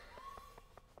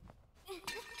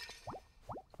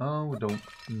 Oh, we don't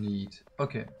need...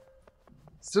 Okay.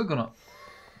 Still gonna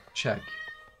check.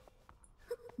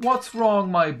 What's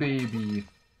wrong, my baby?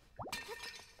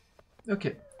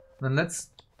 Okay, then let's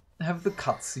have the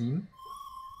cutscene.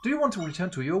 Do you want to return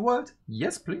to your world?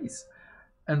 Yes, please.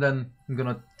 And then I'm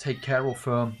gonna take care of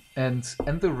her and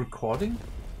end the recording.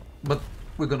 But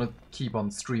we're gonna keep on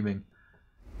streaming.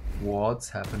 What's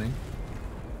happening?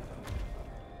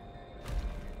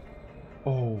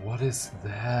 Oh, what is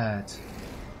that?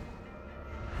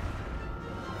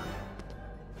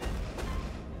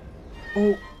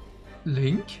 Oh,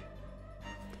 Link?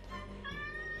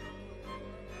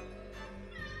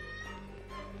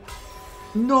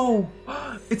 No!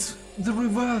 It's the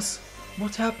reverse!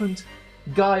 What happened?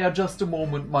 Gaia, just a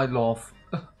moment, my love.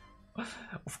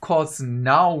 Of course,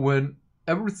 now when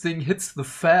everything hits the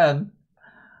fan.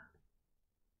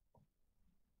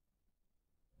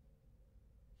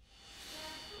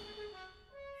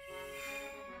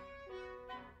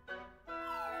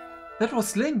 That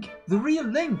was Link, the real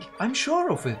Link, I'm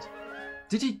sure of it.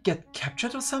 Did he get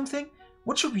captured or something?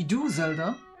 What should we do,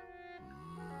 Zelda?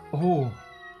 Oh.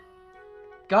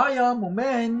 Gaia,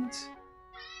 Moment!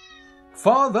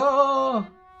 Father!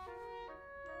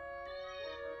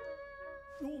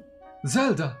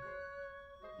 Zelda!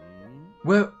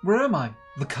 Where am I?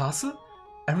 The castle?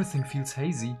 Everything feels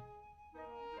hazy.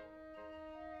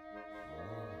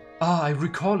 Ah, I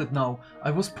recall it now. I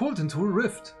was pulled into a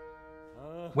rift.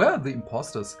 Where are the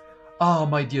imposters? Ah,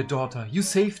 my dear daughter, you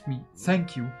saved me.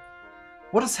 Thank you.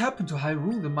 What has happened to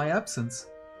Hyrule in my absence?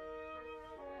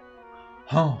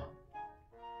 Huh.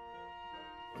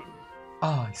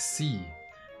 Ah, I see.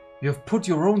 You have put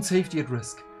your own safety at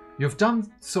risk. You have done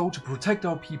so to protect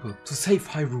our people, to save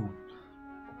Hyrule.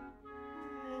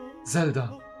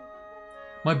 Zelda,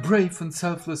 my brave and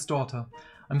selfless daughter,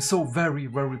 I'm so very,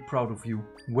 very proud of you.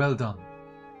 Well done.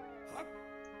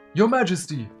 Your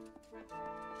Majesty!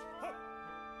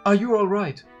 Are you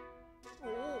alright?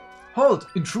 Halt,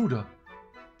 intruder!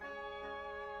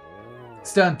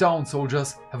 Stand down,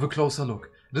 soldiers. Have a closer look.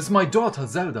 It is my daughter,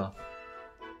 Zelda.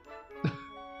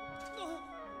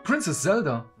 Princess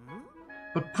Zelda?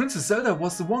 But Princess Zelda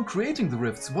was the one creating the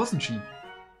rifts, wasn't she?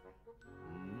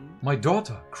 My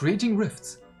daughter, creating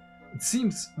rifts. It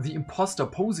seems the imposter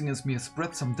posing as me has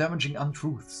spread some damaging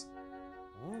untruths.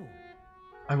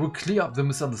 I will clear up the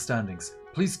misunderstandings.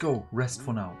 Please go, rest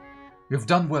for now. You have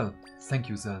done well. Thank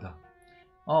you, Zelda.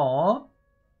 Aww.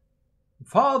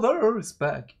 Father is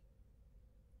back.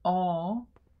 Aww.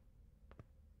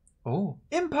 Oh,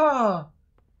 Impa!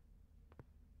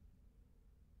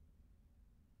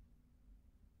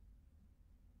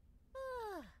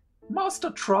 Master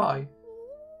Try.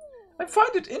 I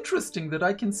find it interesting that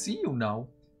I can see you now,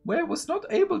 where I was not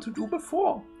able to do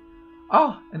before.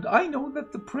 Ah, and I know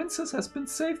that the princess has been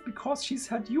saved because she's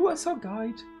had you as her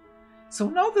guide. So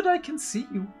now that I can see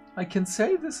you, I can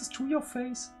say this to your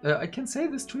face.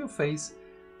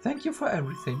 Thank you for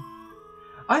everything.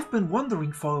 I've been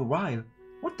wondering for a while,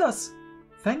 what does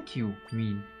thank you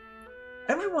mean?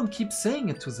 Everyone keeps saying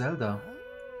it to Zelda.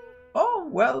 Oh,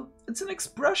 well, it's an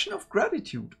expression of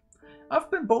gratitude. I've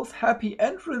been both happy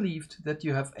and relieved that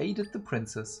you have aided the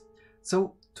princess.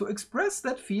 So, to express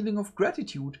that feeling of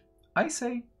gratitude, I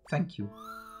say thank you.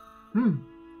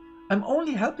 I'm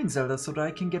only helping Zelda so that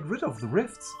I can get rid of the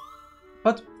rifts.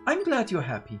 But I'm glad you're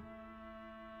happy.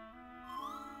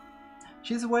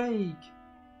 She's awake.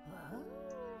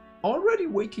 Already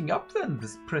waking up then,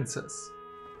 this princess.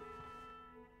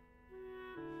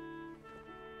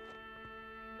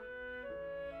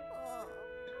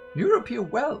 You appear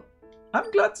well.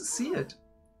 I'm glad to see it.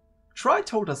 Tri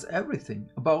told us everything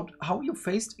about how you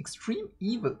faced extreme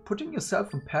evil, putting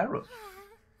yourself in peril.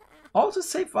 All to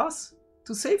save us,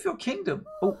 to save your kingdom.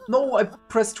 Oh, no, I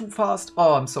pressed too fast.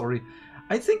 Oh, I'm sorry.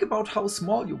 I think about how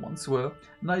small you once were,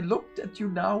 and I looked at you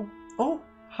now. Oh,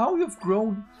 how you've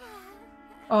grown.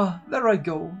 Ah, there I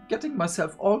go, getting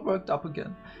myself all worked up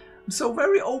again. I'm so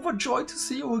very overjoyed to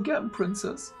see you again,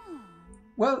 Princess.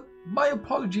 Well, my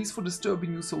apologies for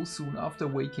disturbing you so soon after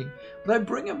waking, but I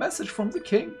bring a message from the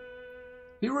king.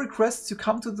 He requests you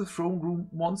come to the throne room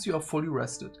once you are fully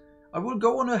rested. I will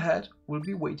go on ahead, will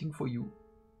be waiting for you.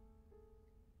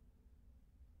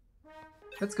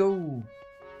 Let's go.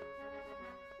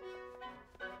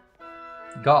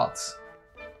 Guards.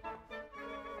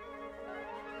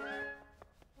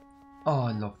 Oh,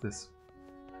 I love this.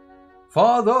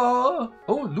 Father! Oh,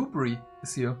 Lubri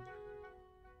is here.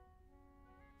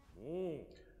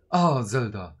 Ah,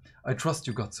 Zelda, I trust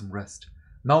you got some rest.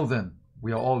 Now then,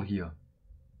 we are all here.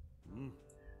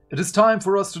 It is time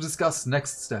for us to discuss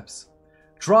next steps.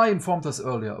 Tri informed us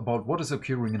earlier about what is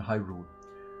occurring in Hyrule.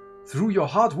 Through your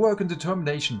hard work and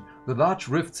determination, the large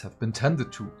rifts have been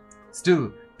tended to.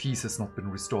 Still, peace has not been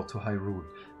restored to Hyrule.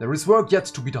 There is work yet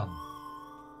to be done.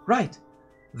 Right.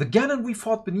 The Ganon we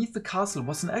fought beneath the castle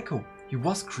was an echo. He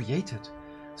was created.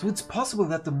 So it's possible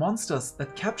that the monsters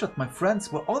that captured my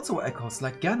friends were also echoes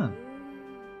like Ganon.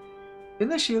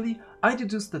 Initially, I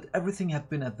deduced that everything had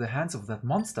been at the hands of that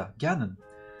monster, Ganon.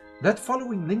 That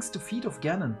following Link's defeat of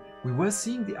Ganon, we were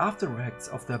seeing the after effects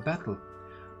of their battle.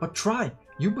 But Tri,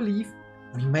 you believe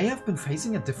we may have been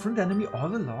facing a different enemy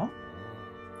all along?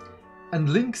 And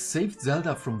Link saved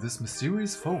Zelda from this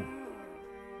mysterious foe.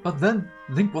 But then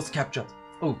Link was captured.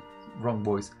 Oh, wrong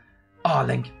voice. Ah,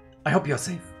 Link, I hope you're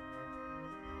safe.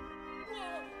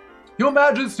 Your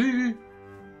Majesty!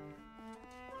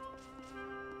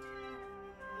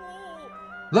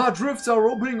 Large rifts are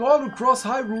opening all across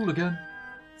Hyrule again.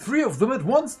 3 of them at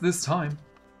once this time.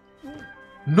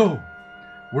 No!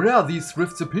 Where are these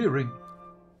rifts appearing?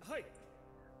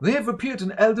 They have appeared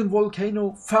in Elden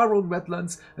Volcano, Faron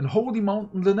Wetlands and Holy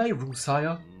Mountain Lanayru,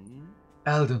 sire.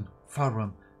 Elden,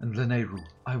 Faron and Lanayru,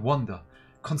 I wonder.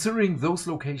 Considering those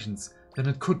locations, then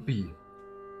it could be.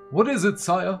 What is it,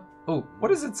 sire? Oh, what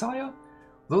is it, sire?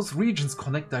 Those regions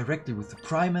connect directly with the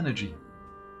Prime Energy.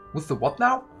 With the what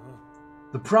now?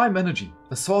 The Prime Energy,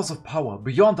 a source of power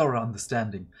beyond our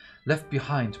understanding, left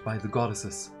behind by the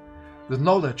goddesses. The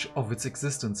knowledge of its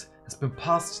existence has been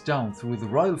passed down through the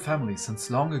royal family since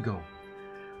long ago.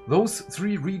 Those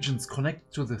 3 regions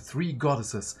connect to the 3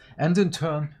 goddesses and in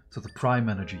turn to the Prime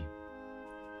Energy.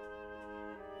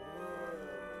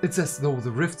 It's as though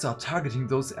the rifts are targeting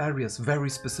those areas very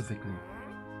specifically.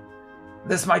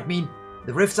 This might mean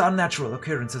the rifts are natural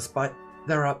occurrences, but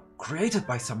they are created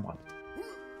by someone.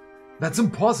 That's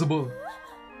impossible!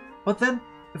 But then,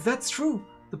 if that's true,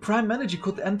 the Prime Energy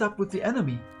could end up with the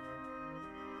enemy.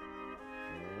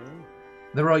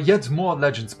 There are yet more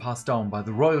legends passed down by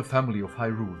the royal family of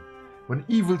Hyrule. When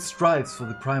evil strives for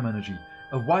the Prime Energy,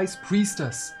 a wise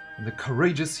priestess and a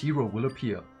courageous hero will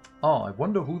appear. Oh, I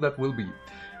wonder who that will be.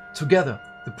 Together,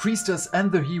 the priestess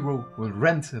and the hero will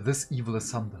rend this evil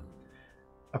asunder.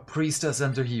 A priestess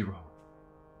and a hero.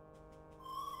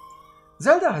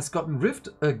 Zelda has gotten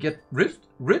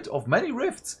rid of many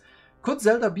rifts. Could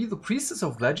Zelda be the priestess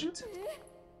of legend?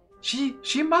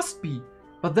 She must be.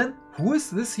 But then, who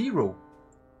is this hero?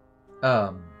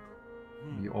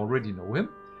 We already know him.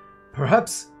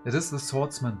 Perhaps it is the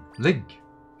swordsman, Link.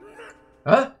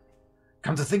 Huh?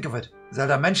 Come to think of it,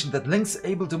 Zelda mentioned that Link's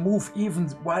able to move even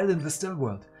while in the still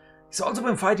world. He's also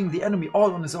been fighting the enemy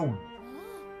all on his own.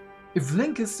 If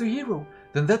Link is the hero,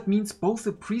 then that means both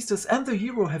the priestess and the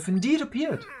hero have indeed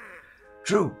appeared.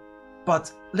 True,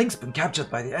 but Link's been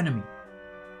captured by the enemy.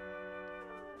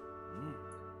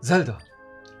 Zelda,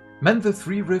 mend the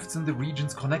 3 rifts in the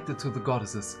regions connected to the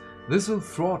goddesses. This will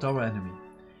thwart our enemy.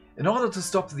 In order to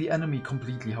stop the enemy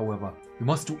completely, however, you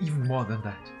must do even more than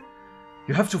that.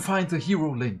 You have to find the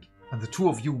hero Link, and the 2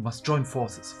 of you must join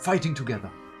forces, fighting together.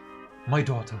 My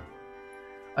daughter,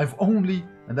 I've only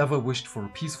and ever wished for a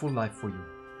peaceful life for you.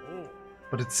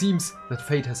 But it seems that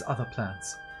fate has other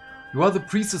plans. You are the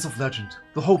priestess of legend,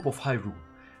 the hope of Hyrule.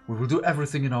 We will do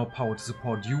everything in our power to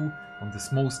support you on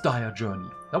this most dire journey.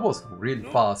 That was really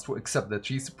fast to accept that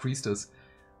she's the priestess.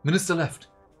 Minister Left,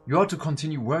 you are to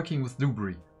continue working with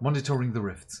Lubri, monitoring the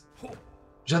rifts.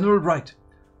 General Wright,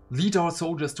 lead our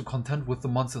soldiers to contend with the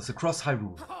monsters across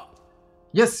Hyrule.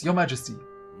 Yes, Your Majesty.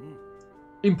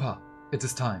 Impa, it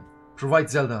is time. Provide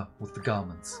Zelda with the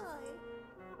garments.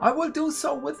 I will do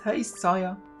so with haste,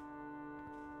 sire.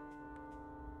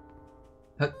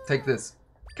 Take this.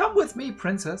 Come with me,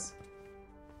 princess.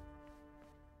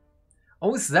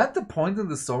 Oh, is that the point in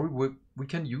the story where we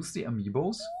can use the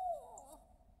amiibos?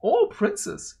 Oh,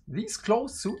 princess, these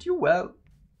clothes suit you well.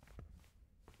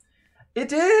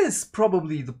 It is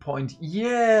probably the point.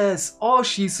 Yes. Oh,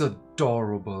 she's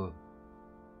adorable.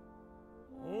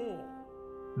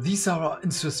 These are our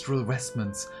ancestral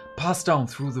vestments, passed down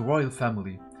through the royal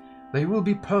family. They will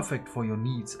be perfect for your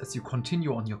needs as you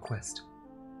continue on your quest.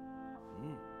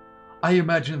 I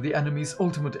imagine the enemy's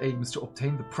ultimate aim is to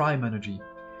obtain the Prime Energy.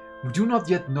 We do not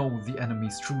yet know the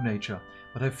enemy's true nature,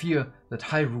 but I fear that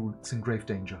Hyrule is in grave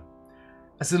danger.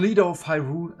 As the leader of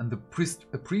Hyrule and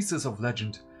a priestess of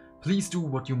legend, please do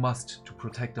what you must to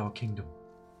protect our kingdom.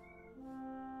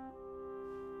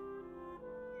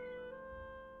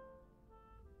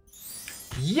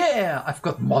 Yeah, I've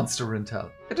got monster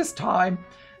intel. It is time.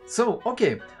 So,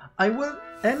 okay, I will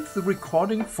end the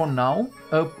recording for now.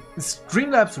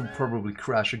 Streamlabs will probably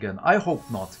crash again. I hope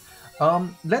not.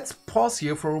 Let's pause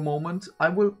here for a moment. I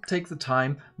will take the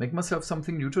time, make myself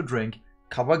something new to drink,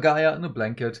 cover Gaia in a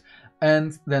blanket,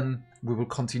 and then we will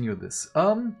continue this.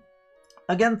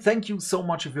 Again, thank you so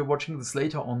much if you're watching this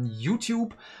later on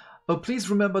YouTube. Please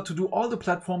remember to do all the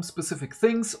platform-specific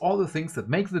things, all the things that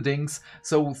make the dings.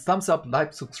 So thumbs up,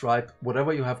 like, subscribe,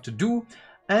 whatever you have to do.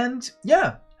 And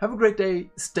yeah, have a great day,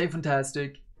 stay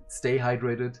fantastic, stay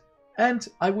hydrated, and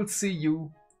I will see you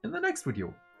in the next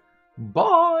video.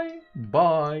 Bye,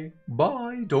 bye,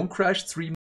 bye. Don't crash stream.